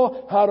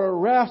know how to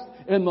rest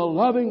in the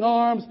loving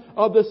arms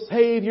of the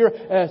Savior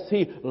as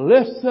He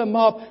lifts them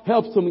up,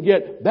 helps them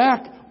get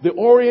back the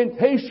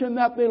orientation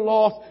that they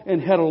lost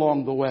and head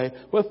along the way.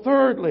 But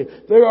thirdly,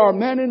 there are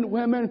men and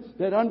women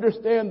that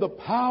understand the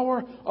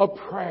power of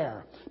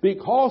prayer.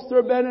 Because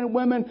they're men and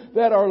women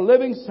that are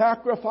living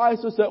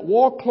sacrifices that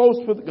walk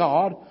close with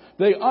God,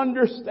 they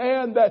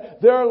understand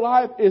that their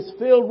life is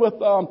filled with,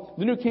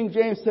 the New King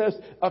James says,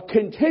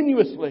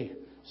 continuously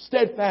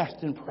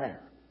steadfast in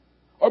prayer.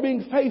 Or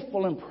being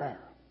faithful in prayer.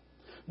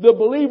 The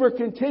believer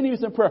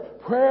continues in prayer.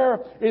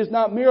 Prayer is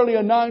not merely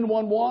a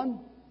 911.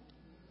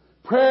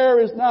 Prayer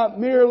is not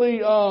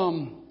merely,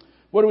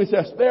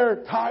 a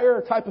spare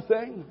tire type of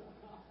thing.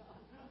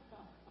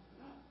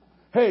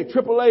 Hey,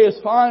 AAA is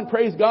fine,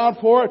 praise God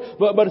for it,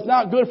 but it's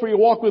not good for your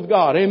walk with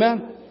God.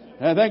 Amen?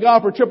 And thank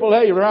God for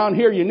AAA. Around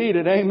here you need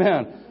it.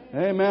 Amen.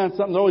 Amen.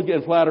 Something's always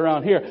getting flat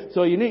around here.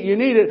 So you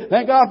need it.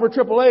 Thank God for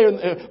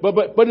AAA.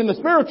 But in the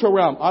spiritual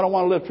realm, I don't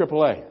want to live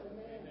AAA.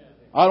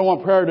 I don't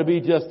want prayer to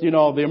be just, the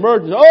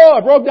emergency. Oh,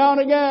 I broke down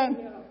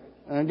again.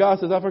 And God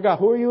says, I forgot.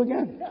 Who are you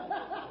again?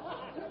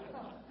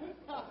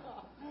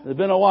 It's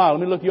been a while.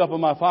 Let me look you up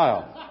on my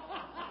file.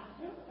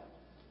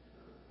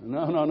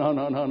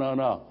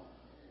 No.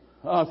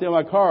 Oh, see on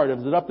my card.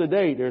 Is it up to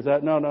date? Or is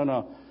that?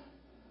 No.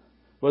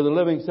 But the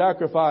living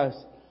sacrifice,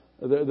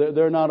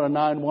 they're not a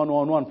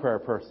 911 prayer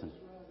person.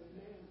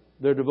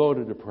 They're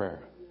devoted to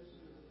prayer.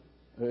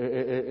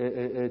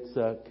 It's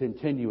a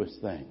continuous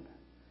thing.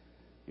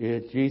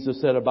 Jesus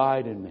said,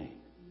 abide in me,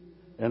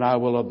 and I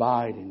will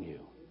abide in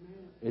you.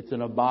 It's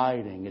an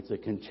abiding. It's a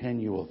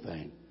continual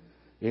thing.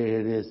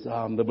 It is,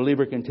 the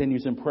believer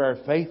continues in prayer.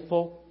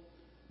 Faithful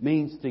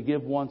means to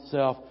give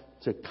oneself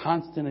to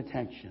constant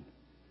attention,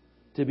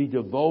 to be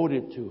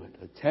devoted to it,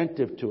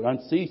 attentive to it,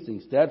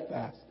 unceasing,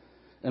 steadfast,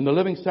 and the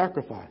living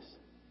sacrifice.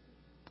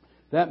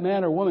 That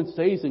man or woman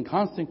stays in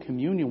constant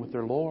communion with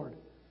their Lord.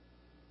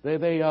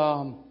 They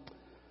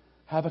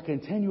have a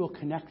continual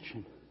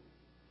connection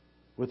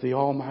with the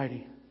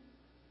Almighty.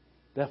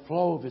 That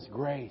flow of His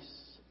grace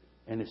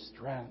and His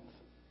strength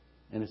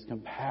and His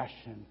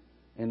compassion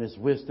and His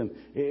wisdom.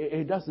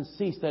 It doesn't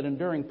cease that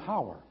enduring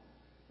power.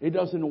 It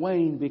doesn't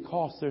wane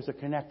because there's a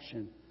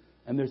connection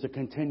and there's a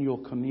continual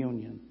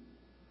communion.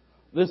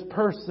 This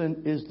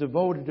person is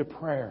devoted to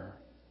prayer.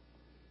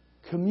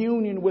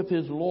 Communion with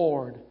his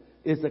Lord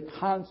is a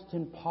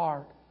constant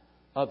part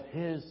of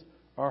his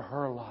or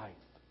her life.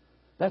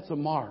 That's a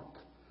mark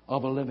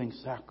of a living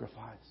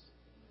sacrifice.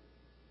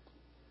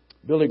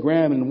 Billy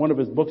Graham, in one of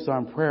his books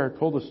on prayer,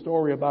 told a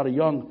story about a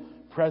young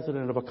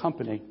president of a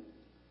company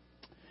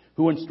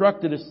who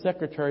instructed his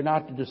secretary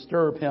not to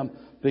disturb him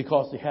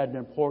because he had an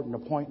important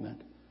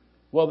appointment.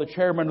 Well, the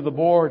chairman of the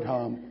board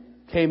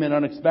came in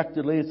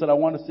unexpectedly and said, I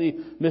want to see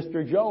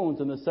Mr. Jones.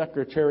 And the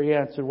secretary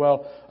answered,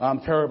 well, I'm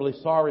terribly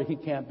sorry, he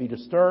can't be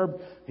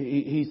disturbed.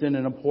 He's in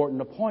an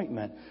important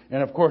appointment.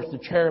 And of course, the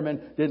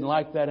chairman didn't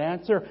like that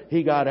answer.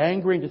 He got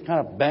angry and just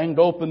kind of banged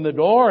open the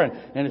door.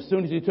 And as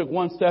soon as he took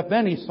one step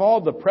in, he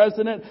saw the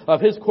president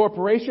of his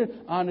corporation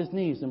on his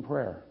knees in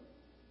prayer.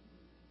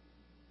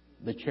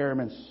 The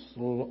chairman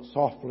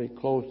softly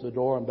closed the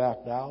door and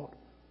backed out.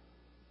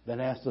 Then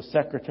asked the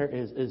secretary,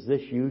 is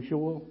this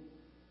usual?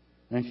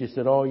 And she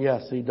said, oh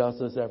yes, he does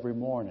this every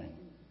morning.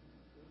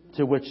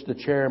 To which the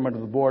chairman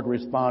of the board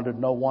responded,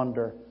 no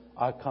wonder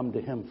I come to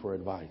him for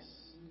advice.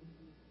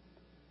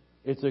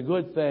 It's a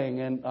good thing,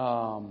 and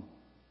a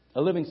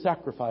living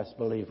sacrifice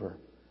believer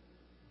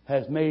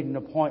has made an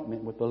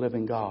appointment with the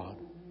living God.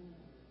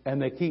 And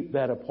they keep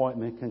that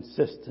appointment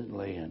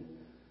consistently and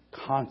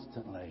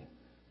constantly.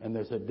 And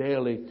there's a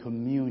daily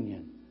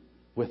communion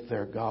with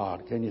their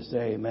God. Can you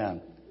say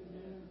amen?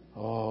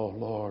 Oh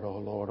Lord, oh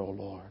Lord, oh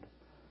Lord.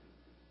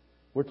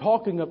 We're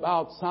talking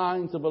about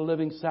signs of a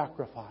living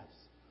sacrifice.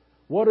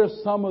 What are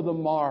some of the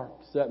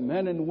marks that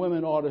men and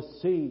women ought to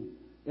see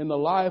in the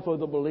life of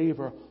the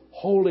believer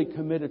wholly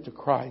committed to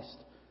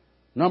Christ?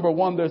 Number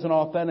one, there's an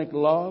authentic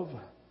love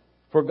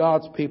for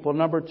God's people.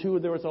 Number two,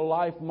 there is a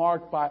life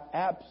marked by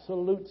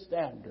absolute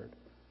standard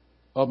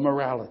of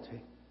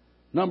morality.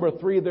 Number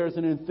three, there's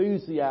an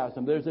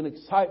enthusiasm. There's an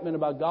excitement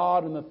about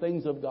God and the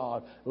things of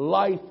God.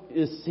 Life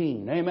is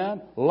seen.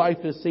 Amen?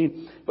 Life is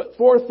seen. But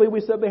fourthly,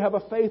 we said they have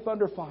a faith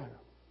under fire.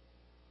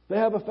 They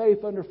have a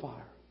faith under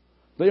fire.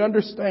 They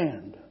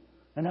understand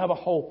and have a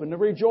hope and they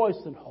rejoice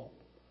in hope.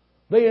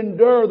 They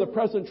endure the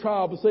present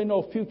trial because they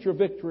know future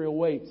victory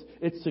awaits.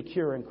 It's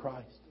secure in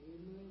Christ.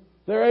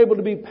 They're able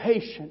to be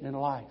patient in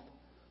life.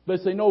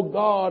 But they know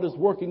God is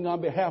working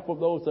on behalf of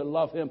those that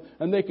love Him,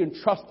 and they can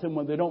trust Him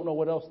when they don't know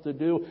what else to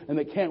do, and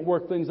they can't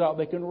work things out.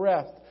 They can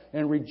rest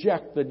and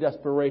reject the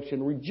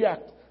desperation,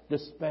 reject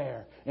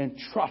despair, and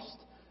trust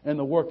in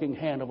the working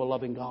hand of a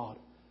loving God.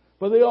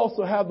 But they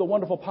also have the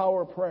wonderful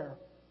power of prayer.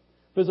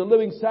 Because a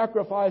living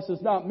sacrifice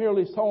is not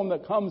merely someone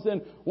that comes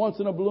in once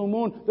in a blue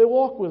moon. They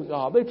walk with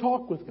God. They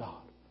talk with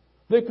God.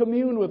 They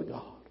commune with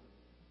God.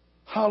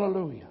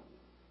 Hallelujah.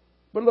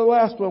 But the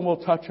last one we'll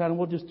touch on, and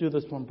we'll just do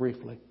this one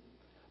briefly.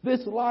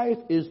 This life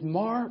is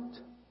marked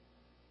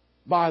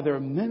by their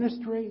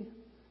ministry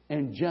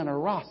and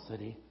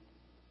generosity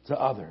to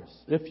others.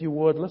 If you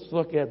would, let's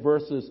look at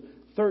verses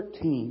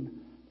 13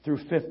 through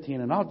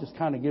 15, and I'll just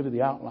kind of give you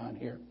the outline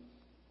here.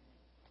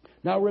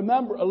 Now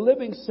remember, a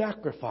living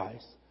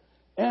sacrifice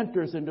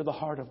enters into the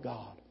heart of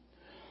God.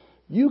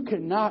 You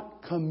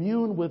cannot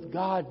commune with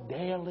God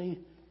daily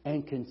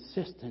and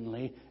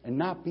consistently and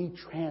not be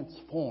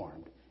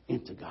transformed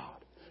into God.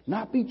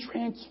 Not be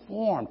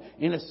transformed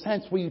in a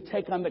sense where you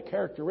take on the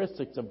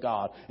characteristics of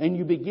God and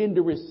you begin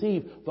to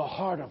receive the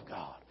heart of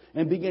God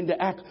and begin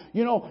to act.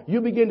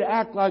 You begin to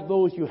act like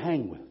those you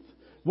hang with.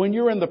 When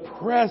you're in the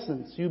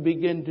presence, you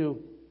begin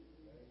to.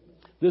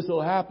 This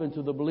will happen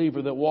to the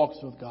believer that walks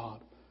with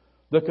God.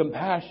 The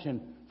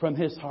compassion from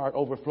his heart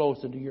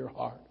overflows into your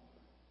heart.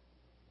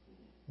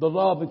 The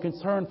love and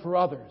concern for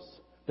others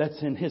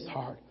that's in his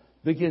heart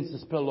begins to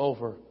spill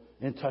over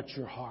and touch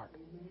your heart.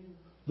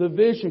 The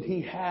vision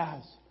he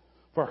has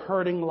for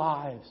hurting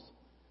lives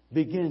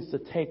begins to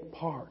take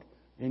part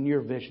in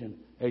your vision.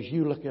 As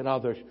you look at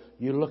others,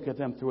 you look at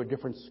them through a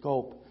different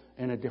scope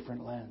and a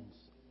different lens.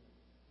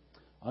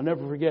 I'll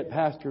never forget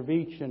Pastor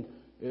Veach, and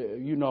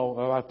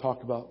I've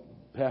talked about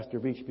Pastor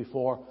Veach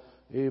before.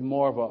 He's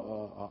more of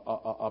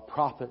a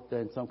prophet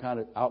than some kind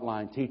of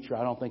outline teacher.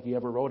 I don't think he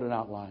ever wrote an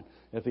outline.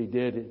 If he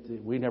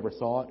did, we never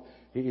saw it.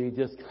 He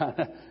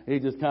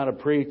just kind of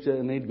preached,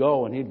 and he'd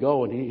go and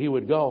he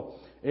would go.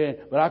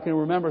 But I can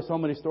remember so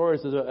many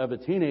stories of a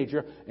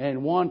teenager,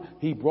 and one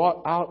he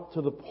brought out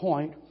to the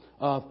point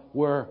of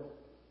where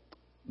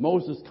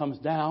Moses comes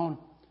down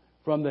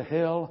from the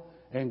hill,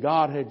 and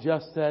God had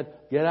just said,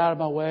 "Get out of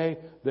my way.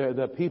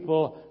 The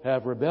people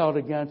have rebelled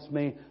against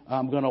me.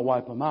 I'm going to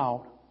wipe them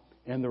out."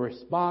 And the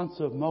response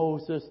of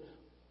Moses,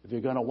 "If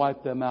you're going to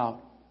wipe them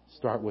out,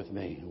 start with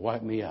me.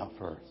 Wipe me out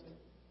first."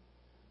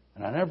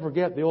 And I never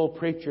forget the old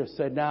preacher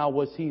said, "Now,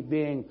 was he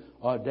being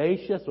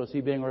audacious? Was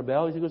he being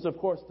rebellious?" He goes, "Of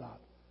course not.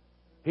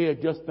 He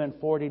had just spent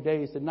 40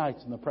 days and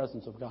nights in the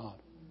presence of God."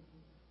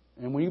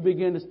 And when you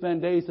begin to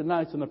spend days and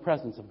nights in the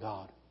presence of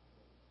God,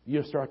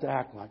 you'll start to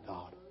act like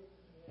God.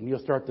 And you'll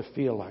start to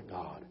feel like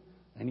God.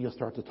 And you'll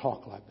start to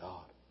talk like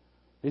God.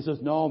 He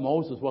says, no,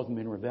 Moses wasn't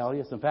being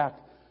rebellious. In fact,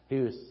 he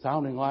was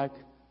sounding like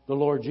the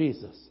Lord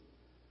Jesus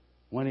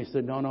when he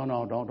said, no,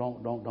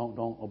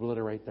 don't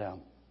obliterate them.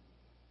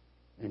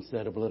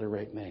 Instead,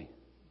 obliterate me.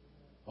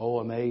 Oh,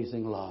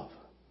 amazing love.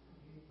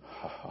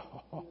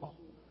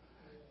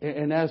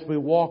 And as we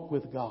walk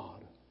with God,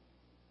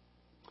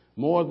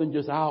 more than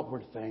just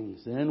outward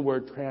things, an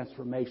inward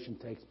transformation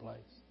takes place.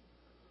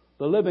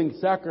 The living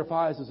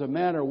sacrifice is a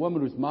man or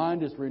woman whose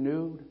mind is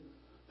renewed,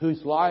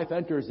 whose life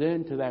enters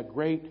into that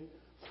great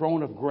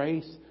throne of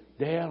grace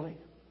daily.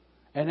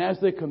 And as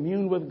they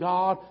commune with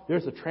God,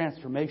 there's a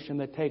transformation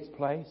that takes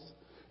place.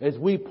 As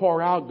we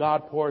pour out,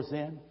 God pours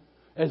in.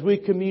 As we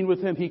commune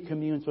with Him, He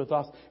communes with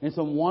us. And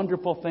some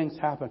wonderful things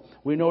happen.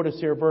 We notice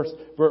here, verse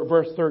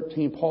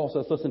 13, Paul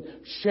says, listen,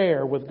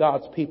 share with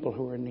God's people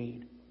who are in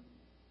need.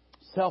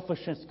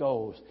 Selfishness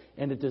goes,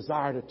 and the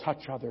desire to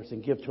touch others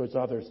and give towards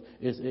others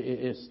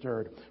is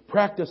stirred.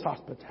 Practice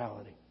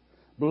hospitality.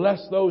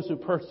 Bless those who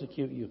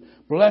persecute you.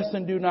 Bless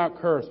and do not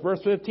curse. Verse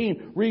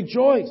 15,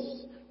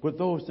 rejoice with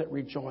those that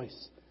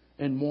rejoice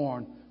and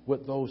mourn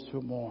with those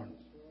who mourn.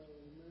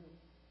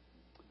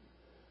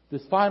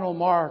 This final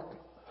mark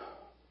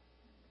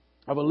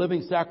of a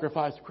living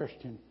sacrifice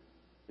Christian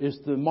is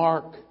the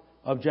mark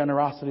of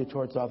generosity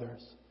towards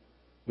others.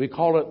 We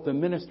call it the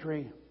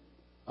ministry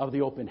of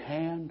the open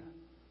hand,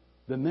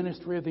 the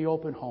ministry of the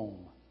open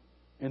home,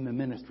 and the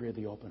ministry of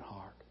the open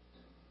heart.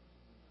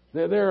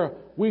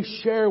 We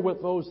share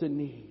with those in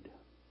need.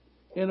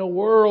 In a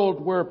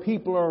world where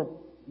people are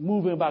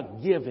moving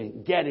about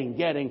giving,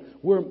 getting,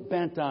 we're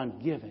bent on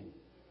giving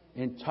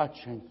and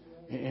touching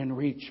and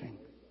reaching.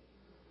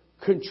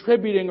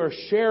 Contributing or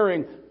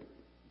sharing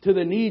to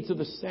the needs of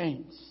the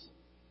saints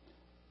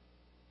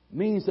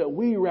means that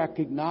we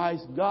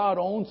recognize God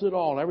owns it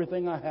all,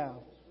 everything I have.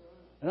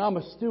 And I'm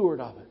a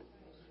steward of it.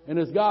 And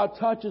as God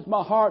touches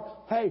my heart,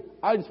 hey,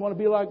 I just want to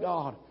be like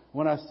God.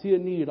 When I see a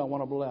need, I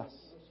want to bless.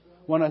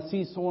 When I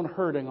see someone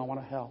hurting, I want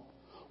to help.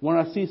 When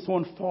I see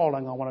someone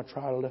falling, I want to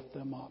try to lift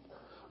them up.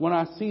 When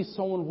I see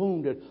someone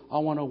wounded, I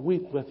want to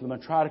weep with them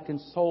and try to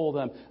console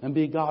them and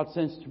be God's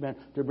instrument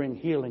to bring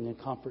healing and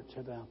comfort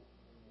to them.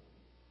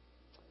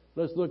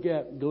 Let's look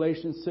at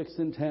Galatians 6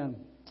 and 10.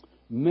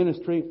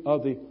 Ministry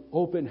of the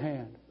open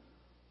hand.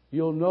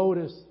 You'll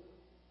notice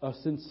a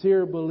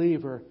sincere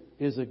believer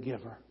is a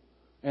giver.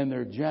 And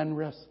they're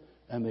generous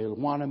and they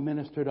want to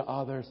minister to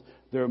others.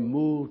 They're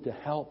moved to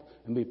help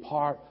and be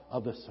part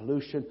of the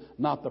solution,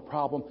 not the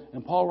problem.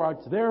 And Paul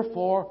writes,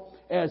 therefore,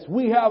 as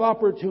we have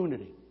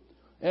opportunity,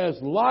 as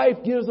life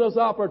gives us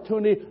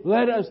opportunity,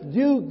 let us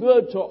do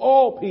good to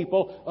all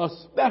people,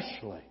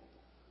 especially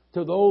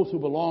to those who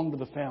belong to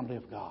the family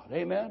of God.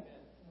 Amen?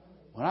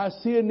 When I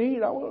see a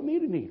need, I want to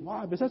meet a need.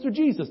 Why? Because that's what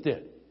Jesus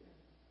did.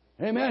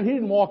 Amen? He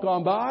didn't walk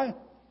on by.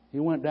 He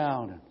went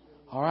down.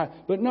 All right.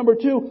 But number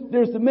 2,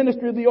 there's the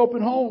ministry of the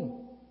open home.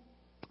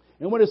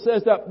 And when it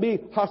says that be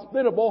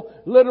hospitable,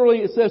 literally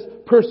it says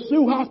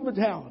pursue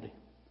hospitality.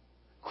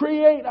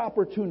 Create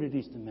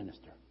opportunities to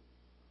minister.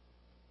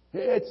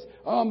 It's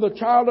the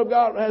child of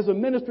God has a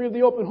ministry of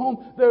the open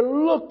home. They're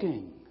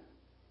looking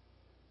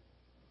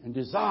and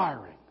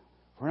desiring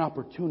for an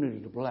opportunity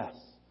to bless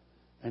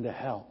and to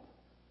help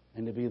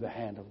and to be the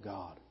hand of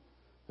God.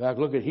 In fact,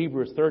 look at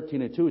Hebrews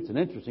 13:2. It's an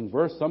interesting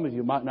verse. Some of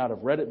you might not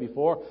have read it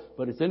before,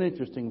 but it's an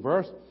interesting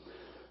verse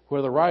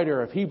where the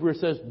writer of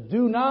Hebrews says,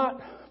 do not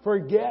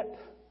forget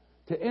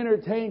to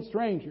entertain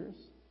strangers,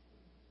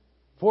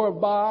 for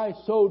by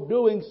so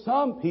doing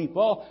some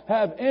people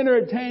have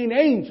entertained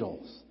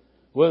angels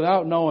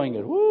without knowing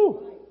it.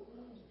 Woo!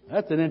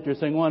 That's an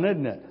interesting one,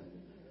 isn't it?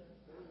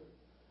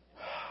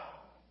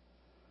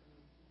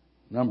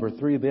 Number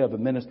 3, they have a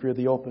ministry of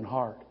the open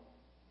heart.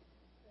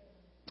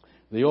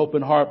 The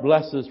open heart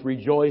blesses,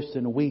 rejoices,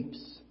 and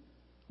weeps,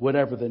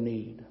 whatever the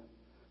need.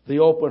 The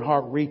open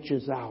heart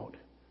reaches out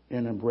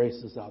and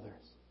embraces others.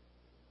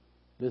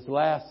 This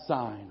last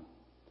sign,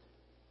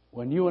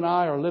 when you and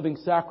I are living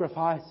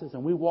sacrifices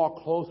and we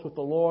walk close with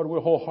the Lord, we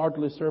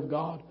wholeheartedly serve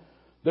God,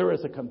 there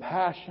is a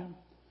compassion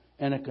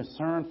and a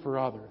concern for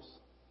others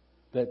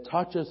that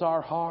touches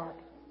our heart,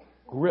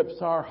 grips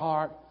our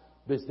heart,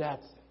 because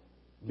that's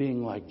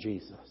being like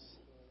Jesus.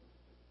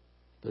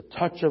 The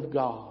touch of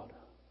God,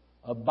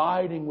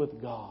 abiding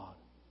with God,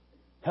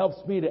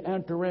 helps me to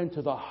enter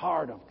into the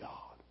heart of God.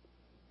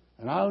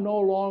 And I no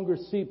longer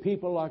see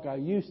people like I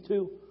used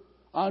to.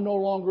 I no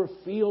longer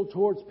feel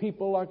towards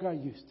people like I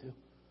used to.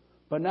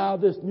 But now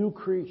this new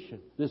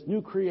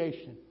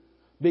creation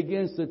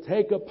begins to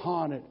take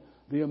upon it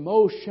the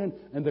emotion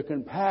and the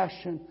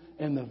compassion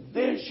and the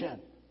vision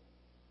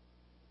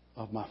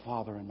of my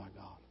Father and my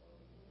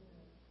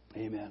God.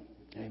 Amen.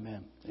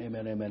 Amen.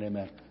 Amen. Amen.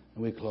 Amen.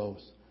 And we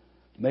close.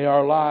 May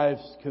our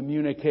lives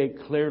communicate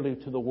clearly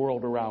to the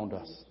world around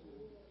us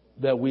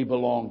that we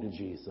belong to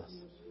Jesus.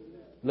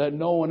 Let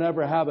no one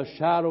ever have a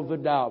shadow of a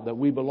doubt that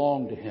we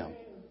belong to Him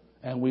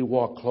and we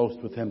walk close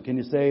with Him. Can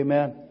you say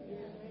amen?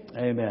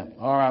 Amen.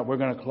 All right, we're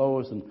going to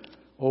close and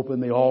open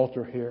the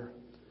altar here.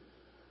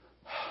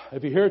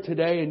 If you're here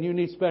today and you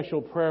need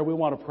special prayer, we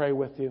want to pray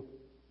with you.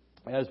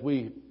 As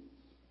we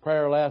pray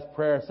our last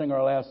prayer, sing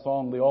our last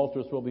song, the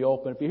altars will be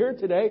open. If you're here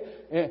today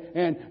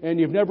and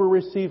you've never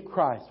received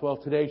Christ, well,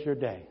 today's your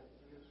day.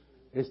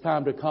 It's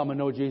time to come and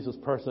know Jesus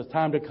personally. It's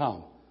time to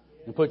come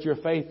and put your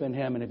faith in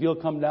Him. And if you'll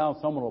come down,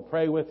 someone will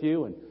pray with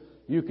you and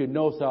you can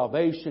know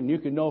salvation. You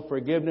can know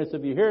forgiveness.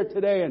 If you're here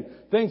today and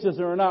things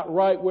are not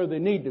right where they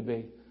need to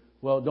be,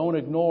 well, don't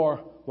ignore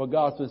what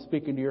God's been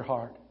speaking to your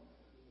heart.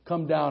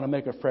 Come down and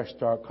make a fresh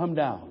start. Come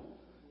down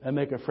and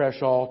make a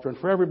fresh altar. And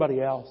for everybody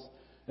else,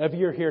 if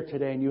you're here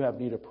today and you have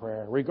need of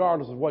prayer,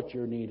 regardless of what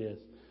your need is,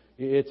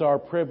 it's our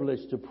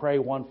privilege to pray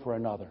one for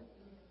another.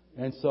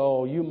 And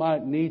so you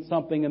might need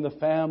something in the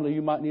family.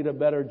 You might need a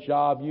better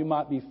job. You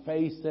might be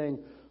facing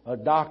a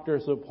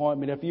doctor's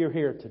appointment. If you're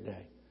here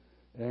today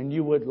and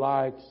you would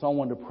like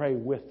someone to pray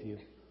with you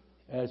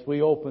as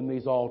we open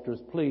these altars,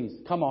 please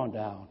come on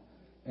down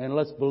and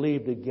let's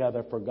believe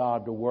together for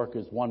God to work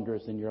His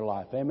wonders in your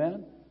life.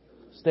 Amen?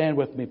 Stand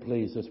with me,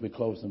 please, as we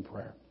close in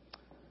prayer.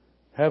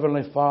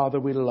 Heavenly Father,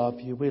 we love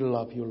you. We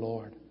love you,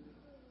 Lord.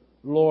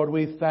 Lord,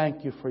 we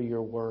thank you for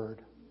your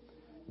word.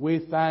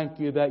 We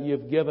thank you that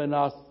you've given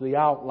us the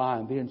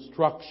outline, the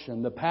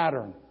instruction, the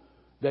pattern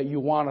that you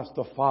want us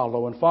to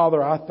follow. And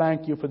Father, I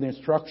thank you for the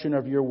instruction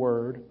of your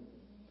word,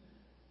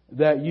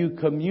 that you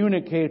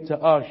communicate to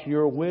us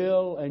your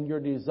will and your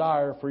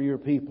desire for your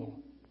people.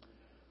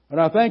 And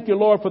I thank you,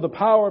 Lord, for the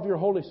power of your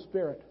Holy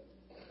Spirit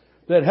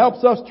that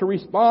helps us to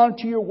respond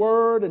to your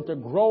word and to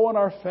grow in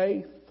our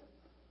faith,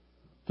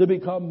 to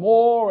become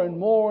more and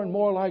more and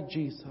more like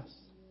Jesus.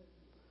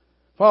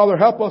 Father,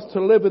 help us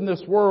to live in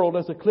this world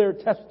as a clear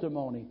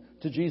testimony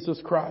to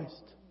Jesus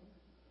Christ.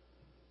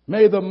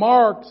 May the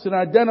marks and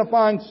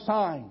identifying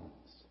signs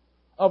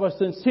of a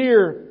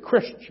sincere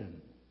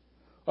Christian,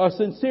 a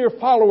sincere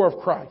follower of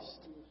Christ,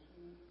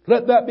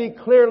 let that be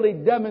clearly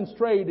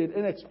demonstrated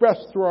and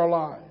expressed through our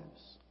lives.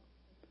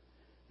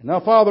 And now,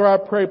 Father, I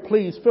pray,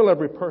 please fill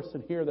every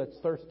person here that's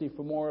thirsty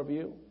for more of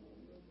you.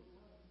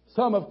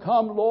 Some have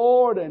come,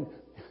 Lord, and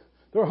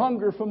they're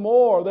hungry for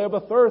more. They have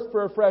a thirst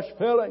for a fresh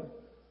filling.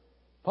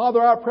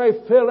 Father, I pray,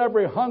 fill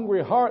every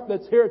hungry heart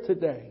that's here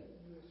today.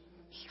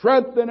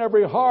 Strengthen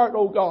every heart,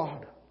 oh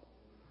God,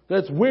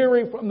 that's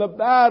weary from the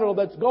battle,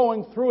 that's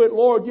going through it.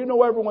 Lord, you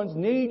know everyone's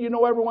need. You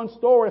know everyone's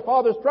story.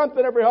 Father,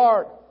 strengthen every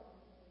heart.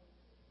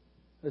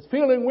 that's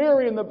feeling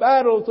weary in the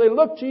battles, they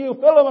look to you,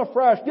 fill them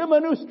afresh, give them a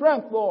new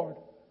strength, Lord.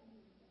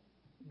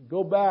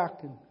 Go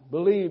back and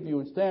believe you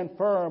and stand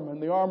firm in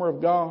the armor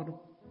of God.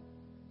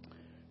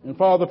 And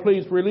Father,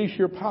 please release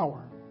your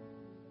power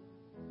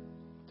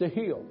to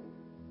heal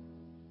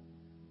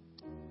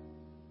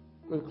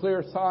with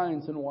clear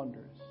signs and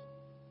wonders.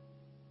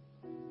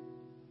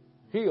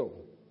 Heal.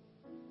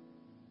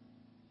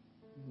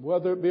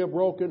 Whether it be a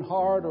broken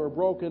heart or a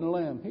broken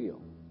limb,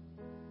 heal.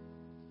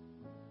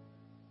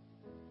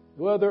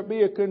 Whether it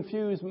be a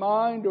confused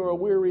mind or a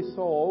weary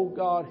soul, oh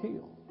God,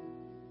 heal.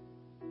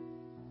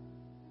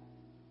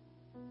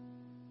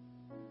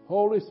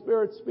 Holy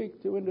Spirit,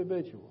 speak to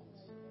individuals.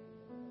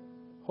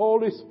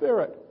 Holy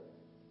Spirit,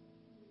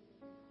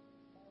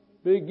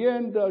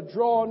 begin to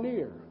draw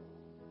near.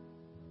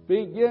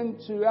 Begin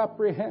to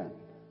apprehend.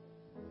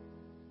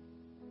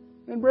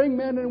 And bring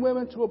men and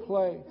women to a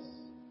place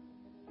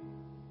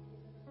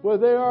where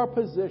they are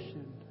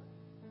positioned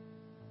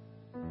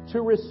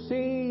to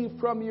receive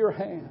from your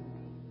hand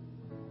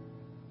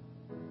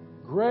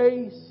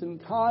grace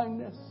and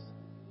kindness,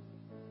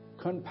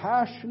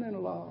 compassion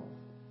and love.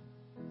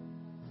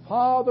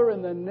 Father,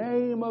 in the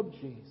name of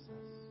Jesus,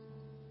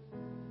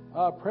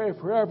 I pray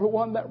for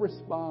everyone that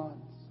responds.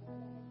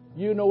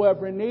 You know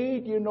every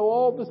need. You know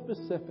all the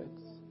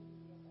specifics.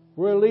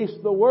 Release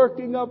the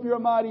working of your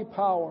mighty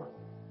power.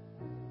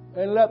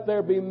 And let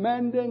there be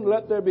mending.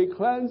 Let there be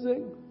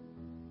cleansing.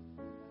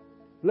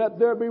 Let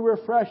there be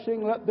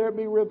refreshing. Let there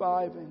be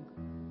reviving.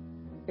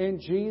 In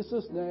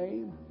Jesus'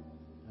 name.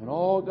 And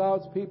all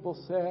God's people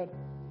said,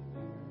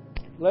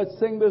 let's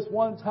sing this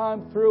one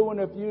time through. And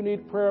if you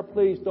need prayer,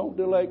 please don't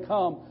delay.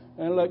 Come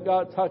and let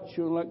God touch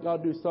you and let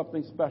God do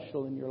something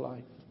special in your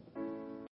life.